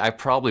seriously, I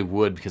probably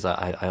would because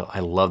I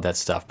love that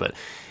stuff, but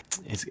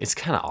it's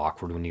kind of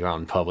awkward when you're out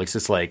in public. It's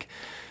just like,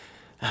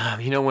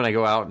 when I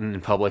go out in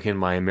public in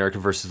my America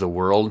versus the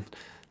World.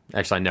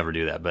 Actually, I never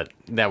do that, but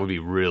that would be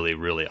really,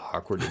 really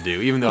awkward to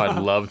do. Even though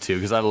I'd love to,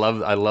 because I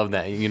love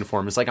that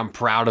uniform. It's like I'm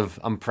proud of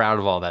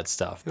all that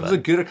stuff. It was a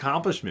good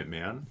accomplishment,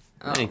 man.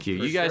 Thank you.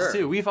 You guys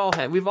too. We've all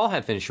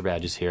had finisher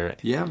badges here.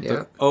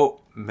 Yeah.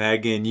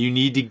 Megan, you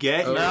need to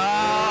get yours.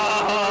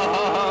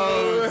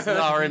 No,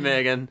 sorry,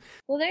 Megan.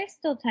 Well, there's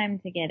still time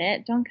to get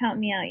it. Don't count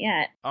me out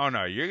yet. Oh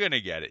no, you're gonna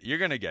get it. You're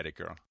gonna get it,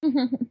 girl.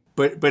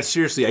 But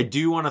seriously, I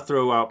do want to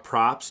throw out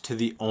props to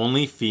the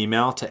only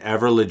female to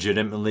ever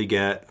legitimately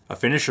get a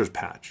finisher's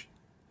patch.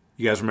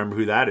 You guys remember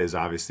who that is,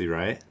 obviously,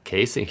 right?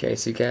 Casey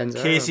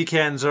Catanzaro. Casey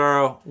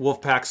Catanzaro.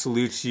 Wolfpack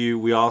salutes you.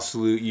 We all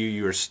salute you.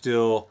 You are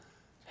still,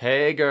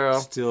 hey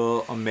girl,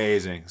 still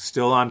amazing.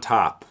 Still on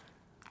top.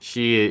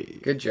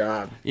 Good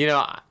job.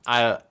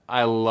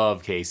 I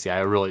love Casey. I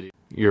really do.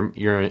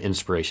 You're an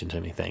inspiration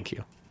to me. Thank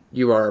you.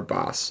 You are a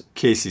boss.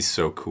 Casey's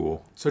so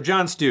cool. So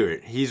Jon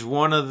Stewart, he's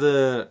one of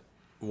the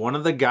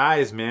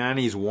guys, man.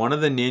 He's one of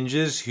the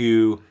ninjas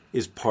who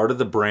is part of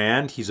the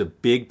brand. He's a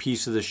big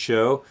piece of the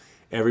show.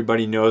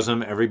 Everybody knows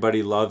him.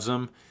 Everybody loves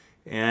him.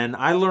 And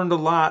I learned a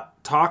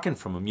lot talking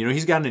from him.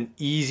 He's got an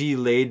easy,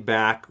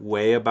 laid-back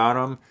way about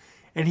him.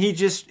 And he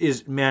just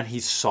is, man,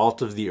 he's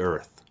salt of the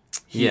earth.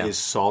 He is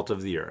salt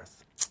of the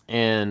earth.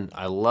 And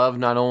I love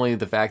not only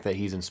the fact that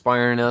he's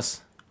inspiring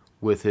us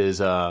with his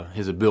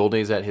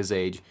abilities at his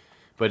age,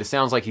 but it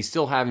sounds like he's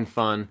still having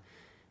fun.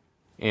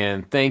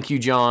 And thank you,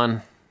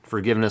 Jon,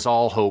 for giving us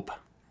all hope.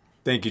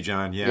 Thank you,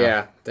 Jon.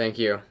 Yeah, thank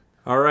you.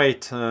 All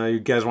right,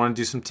 you guys want to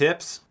do some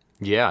tips?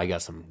 Yeah, I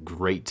got some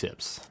great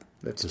tips.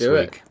 Let's do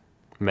it.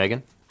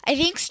 Megan? I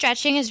think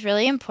stretching is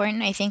really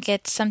important. I think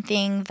it's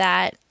something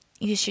that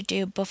you should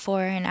do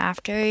before and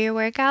after your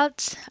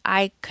workouts.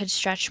 I could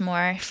stretch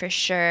more for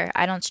sure.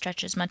 I don't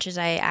stretch as much as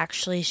I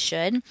actually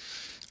should.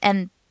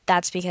 And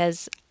that's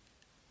because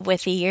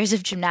with the years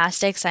of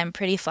gymnastics, I'm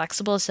pretty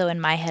flexible. So in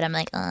my head, I'm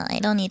like, I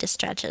don't need to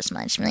stretch as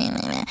much.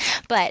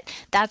 But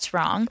that's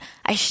wrong.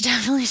 I should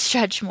definitely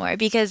stretch more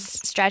because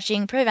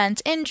stretching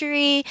prevents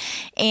injury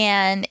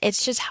and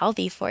it's just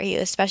healthy for you,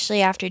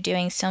 especially after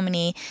doing so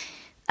many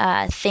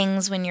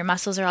things when your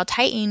muscles are all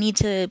tight. You need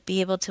to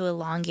be able to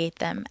elongate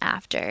them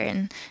after,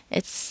 and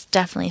it's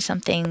definitely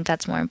something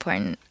that's more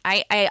important.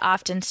 I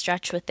often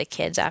stretch with the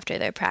kids after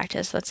their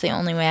practice. That's the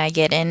only way I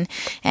get in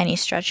any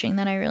stretching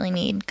that I really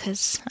need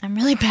because I'm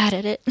really bad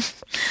at it.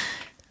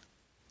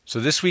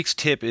 So this week's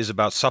tip is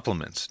about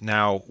supplements.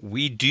 Now,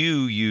 we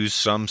do use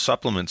some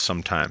supplements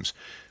sometimes.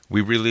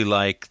 We really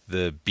like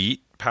the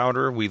beet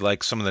powder. We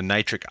like some of the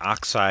nitric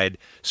oxide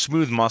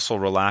smooth muscle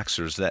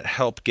relaxers that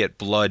help get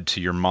blood to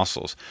your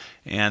muscles.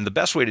 And the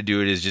best way to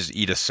do it is just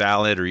eat a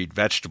salad or eat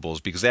vegetables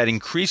because that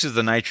increases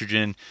the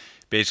nitrogen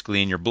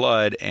basically in your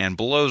blood and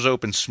blows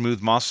open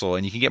smooth muscle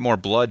and you can get more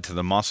blood to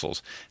the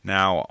muscles.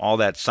 Now, all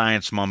that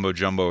science mumbo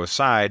jumbo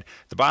aside,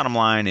 the bottom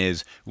line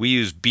is we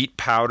use beet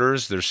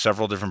powders. There's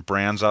several different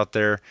brands out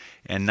there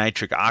and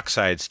nitric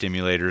oxide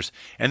stimulators.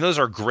 And those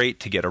are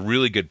great to get a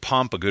really good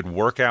pump, a good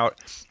workout,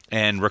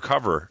 and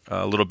recover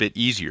a little bit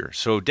easier.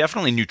 So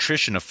definitely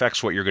nutrition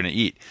affects what you're going to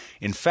eat.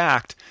 In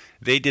fact,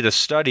 they did a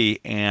study,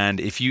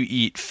 and if you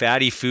eat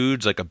fatty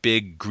foods like a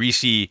big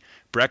greasy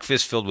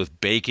breakfast filled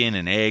with bacon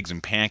and eggs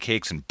and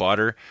pancakes and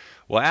butter,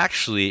 well,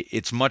 actually,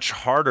 it's much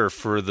harder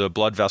for the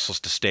blood vessels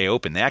to stay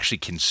open. They actually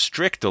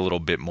constrict a little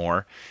bit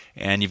more,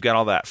 and you've got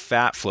all that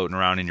fat floating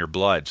around in your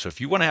blood. So if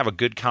you want to have a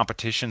good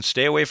competition,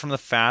 stay away from the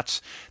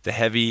fats, the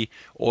heavy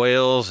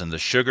oils, and the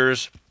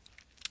sugars,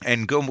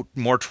 and go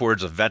more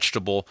towards a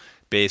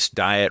vegetable-based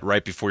diet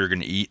right before you're going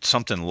to eat,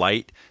 something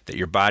light that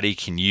your body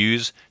can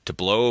use to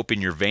blow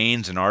open your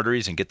veins and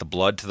arteries and get the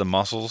blood to the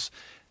muscles.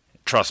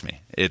 Trust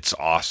me, it's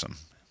awesome.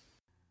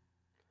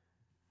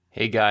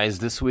 Hey guys,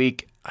 this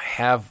week I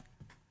have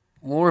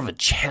more of a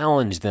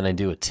challenge than I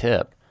do a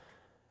tip.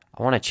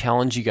 I want to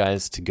challenge you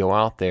guys to go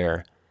out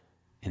there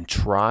and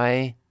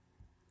try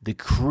the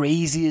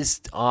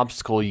craziest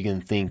obstacle you can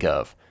think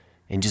of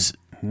and just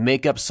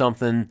make up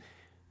something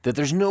that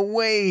there's no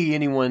way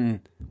anyone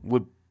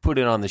would put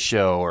it on the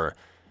show, or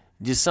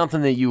just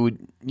something that you would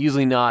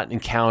usually not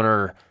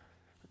encounter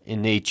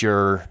in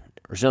nature,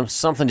 or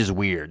something just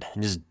weird,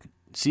 and just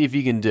see if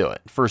you can do it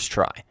first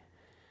try.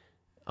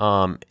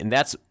 And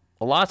that's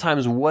a lot of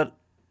times what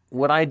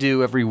I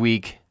do every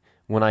week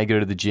when I go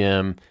to the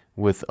gym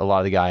with a lot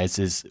of the guys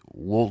is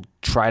we'll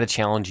try to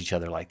challenge each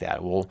other like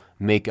that. We'll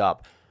make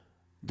up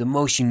the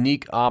most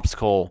unique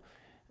obstacle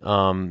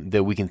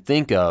that we can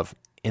think of,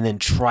 and then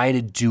try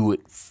to do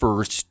it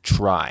first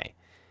try.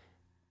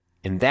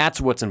 And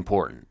that's what's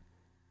important,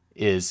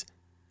 is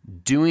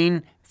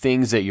doing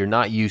things that you're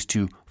not used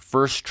to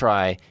first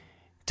try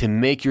to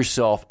make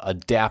yourself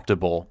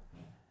adaptable.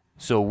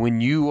 So when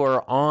you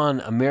are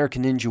on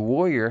American Ninja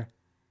Warrior,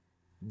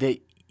 that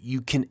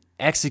you can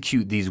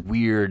execute these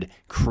weird,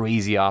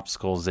 crazy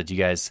obstacles that you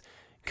guys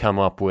come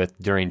up with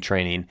during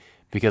training.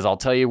 Because I'll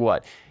tell you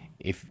what,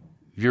 if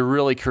you're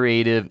really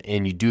creative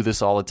and you do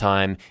this all the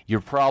time,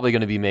 you're probably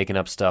going to be making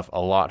up stuff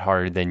a lot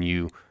harder than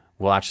you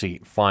will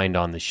actually find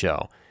on the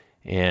show.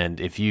 And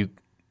if you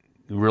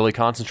really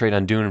concentrate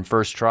on doing it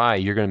first try,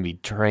 you're going to be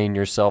training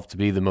yourself to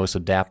be the most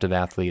adaptive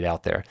athlete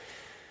out there.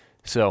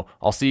 So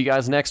I'll see you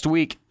guys next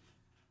week.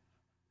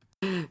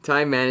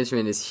 Time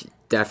management is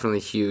definitely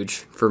huge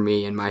for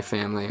me and my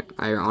family.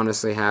 I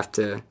honestly have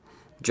to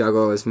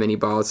juggle as many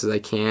balls as I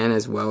can,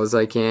 as well as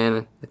I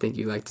can. I think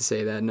you like to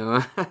say that,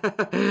 Noah.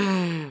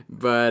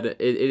 But it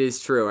is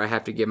true. I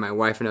have to give my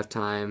wife enough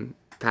time,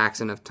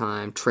 Pax enough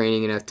time,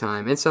 training enough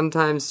time. And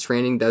sometimes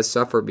training does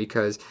suffer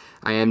because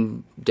I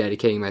am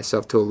dedicating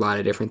myself to a lot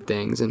of different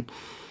things. And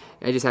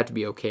I just have to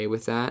be okay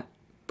with that.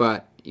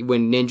 But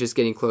when Ninja's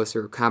getting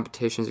closer,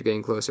 competitions are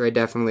getting closer, I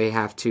definitely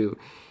have to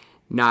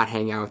not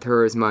hang out with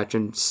her as much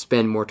and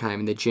spend more time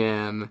in the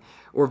gym,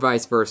 or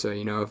vice versa.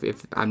 You know,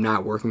 if I'm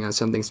not working on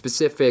something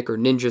specific or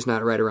Ninja's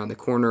not right around the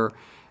corner,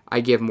 I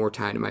give more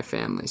time to my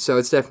family. So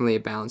it's definitely a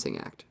balancing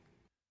act.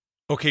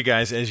 Okay,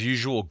 guys, as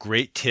usual,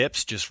 great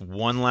tips. Just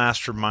one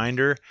last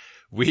reminder.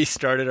 We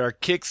started our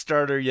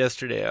Kickstarter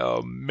yesterday.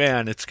 Oh,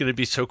 man, it's going to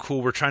be so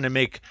cool. We're trying to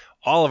make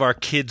all of our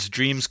kids'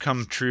 dreams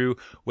come true.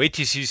 Wait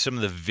till you see some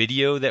of the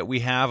video that we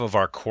have of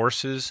our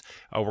courses.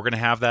 We're going to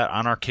have that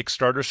on our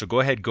Kickstarter. So go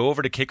ahead, go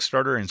over to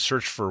Kickstarter and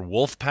search for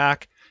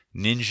Wolfpack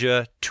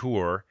Ninja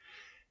Tour.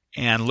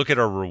 And look at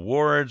our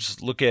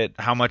rewards, look at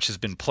how much has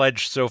been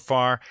pledged so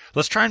far.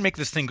 Let's try and make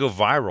this thing go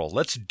viral.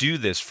 Let's do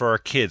this for our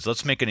kids.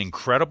 Let's make an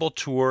incredible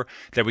tour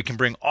that we can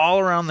bring all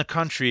around the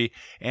country,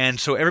 and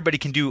so everybody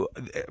can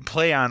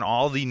play on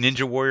all the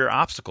Ninja Warrior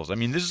obstacles. I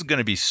mean, this is going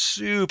to be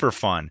super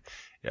fun.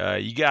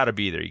 You got to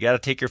be there. You got to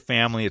take your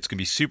family. It's going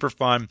to be super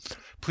fun.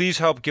 Please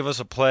help give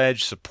us a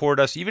pledge, support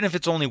us, even if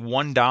it's only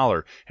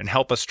 $1, and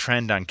help us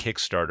trend on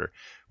Kickstarter.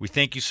 We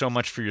thank you so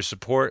much for your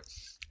support.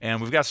 And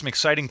we've got some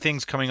exciting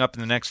things coming up in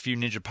the next few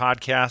Ninja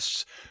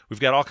podcasts. We've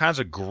got all kinds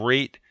of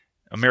great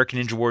American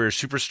Ninja Warrior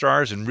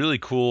superstars and really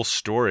cool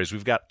stories.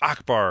 We've got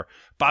Akbar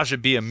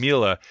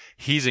Bajabiamila.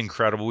 He's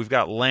incredible. We've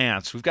got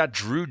Lance. We've got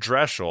Drew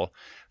Dreschel.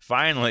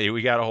 Finally,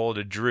 we got a hold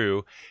of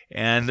Drew.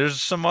 And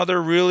there's some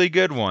other really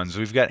good ones.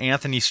 We've got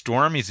Anthony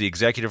Storm. He's the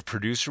executive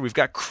producer. We've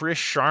got Chris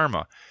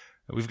Sharma.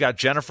 We've got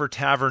Jennifer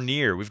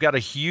Tavernier. We've got a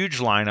huge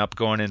lineup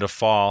going into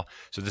fall,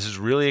 so this is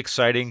really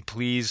exciting.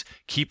 Please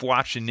keep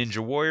watching Ninja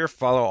Warrior.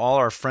 Follow all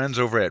our friends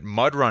over at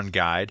Mudrun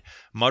Guide.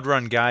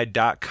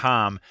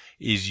 Mudrunguide.com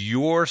is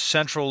your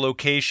central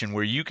location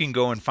where you can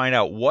go and find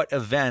out what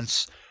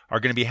events are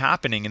going to be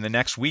happening in the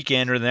next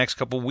weekend or the next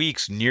couple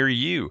weeks near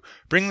you.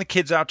 Bring the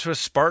kids out to a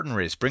Spartan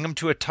race. Bring them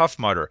to a Tough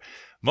Mudder.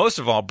 Most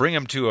of all, bring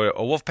them to a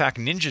Wolfpack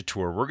Ninja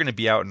Tour. We're going to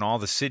be out in all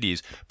the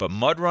cities, but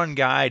Mudrun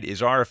Guide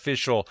is our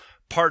official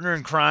partner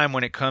in crime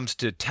when it comes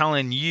to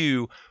telling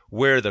you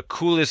where the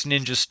coolest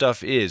ninja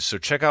stuff is. So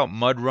check out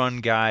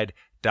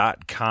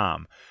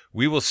mudrunguide.com.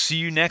 We will see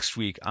you next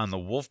week on the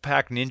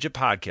Wolfpack Ninja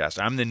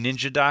Podcast. I'm the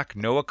Ninja Doc,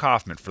 Noah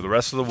Kaufman. For the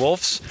rest of the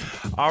Wolves,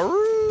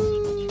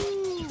 aroo!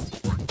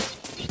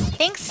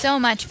 Thanks so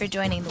much for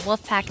joining the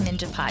Wolfpack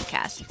Ninja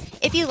Podcast.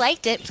 If you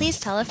liked it, please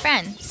tell a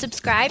friend,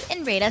 subscribe,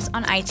 and rate us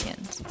on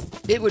iTunes.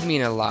 It would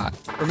mean a lot.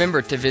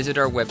 Remember to visit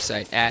our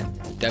website at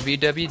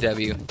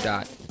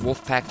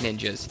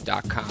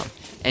www.wolfpackninjas.com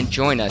and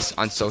join us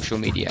on social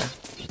media.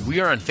 We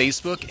are on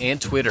Facebook and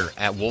Twitter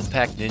at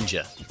Wolfpack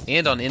Ninja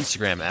and on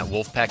Instagram at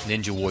Wolfpack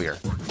Ninja Warrior.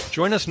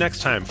 Join us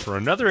next time for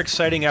another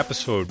exciting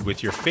episode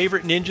with your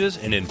favorite ninjas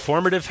and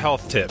informative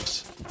health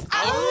tips.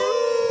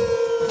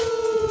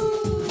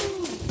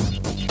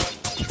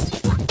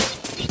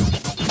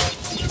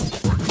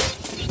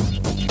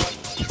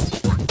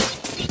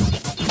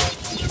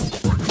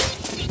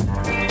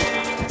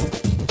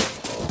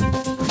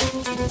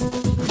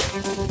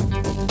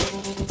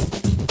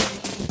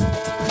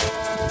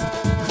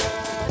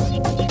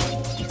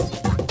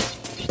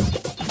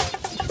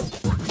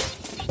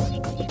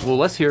 Well,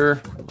 let's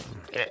hear.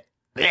 I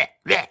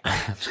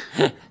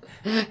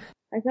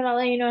said I'll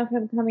let you know if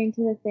I'm coming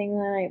to the thing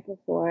the night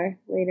before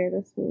later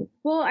this week.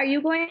 Well, are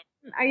you going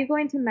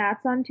to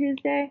Matt's on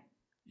Tuesday?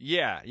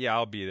 Yeah,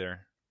 I'll be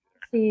there.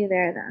 See you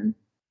there then.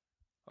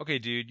 Okay,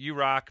 dude, you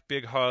rock.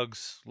 Big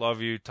hugs.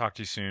 Love you. Talk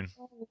to you soon.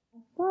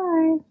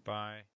 Bye. Bye.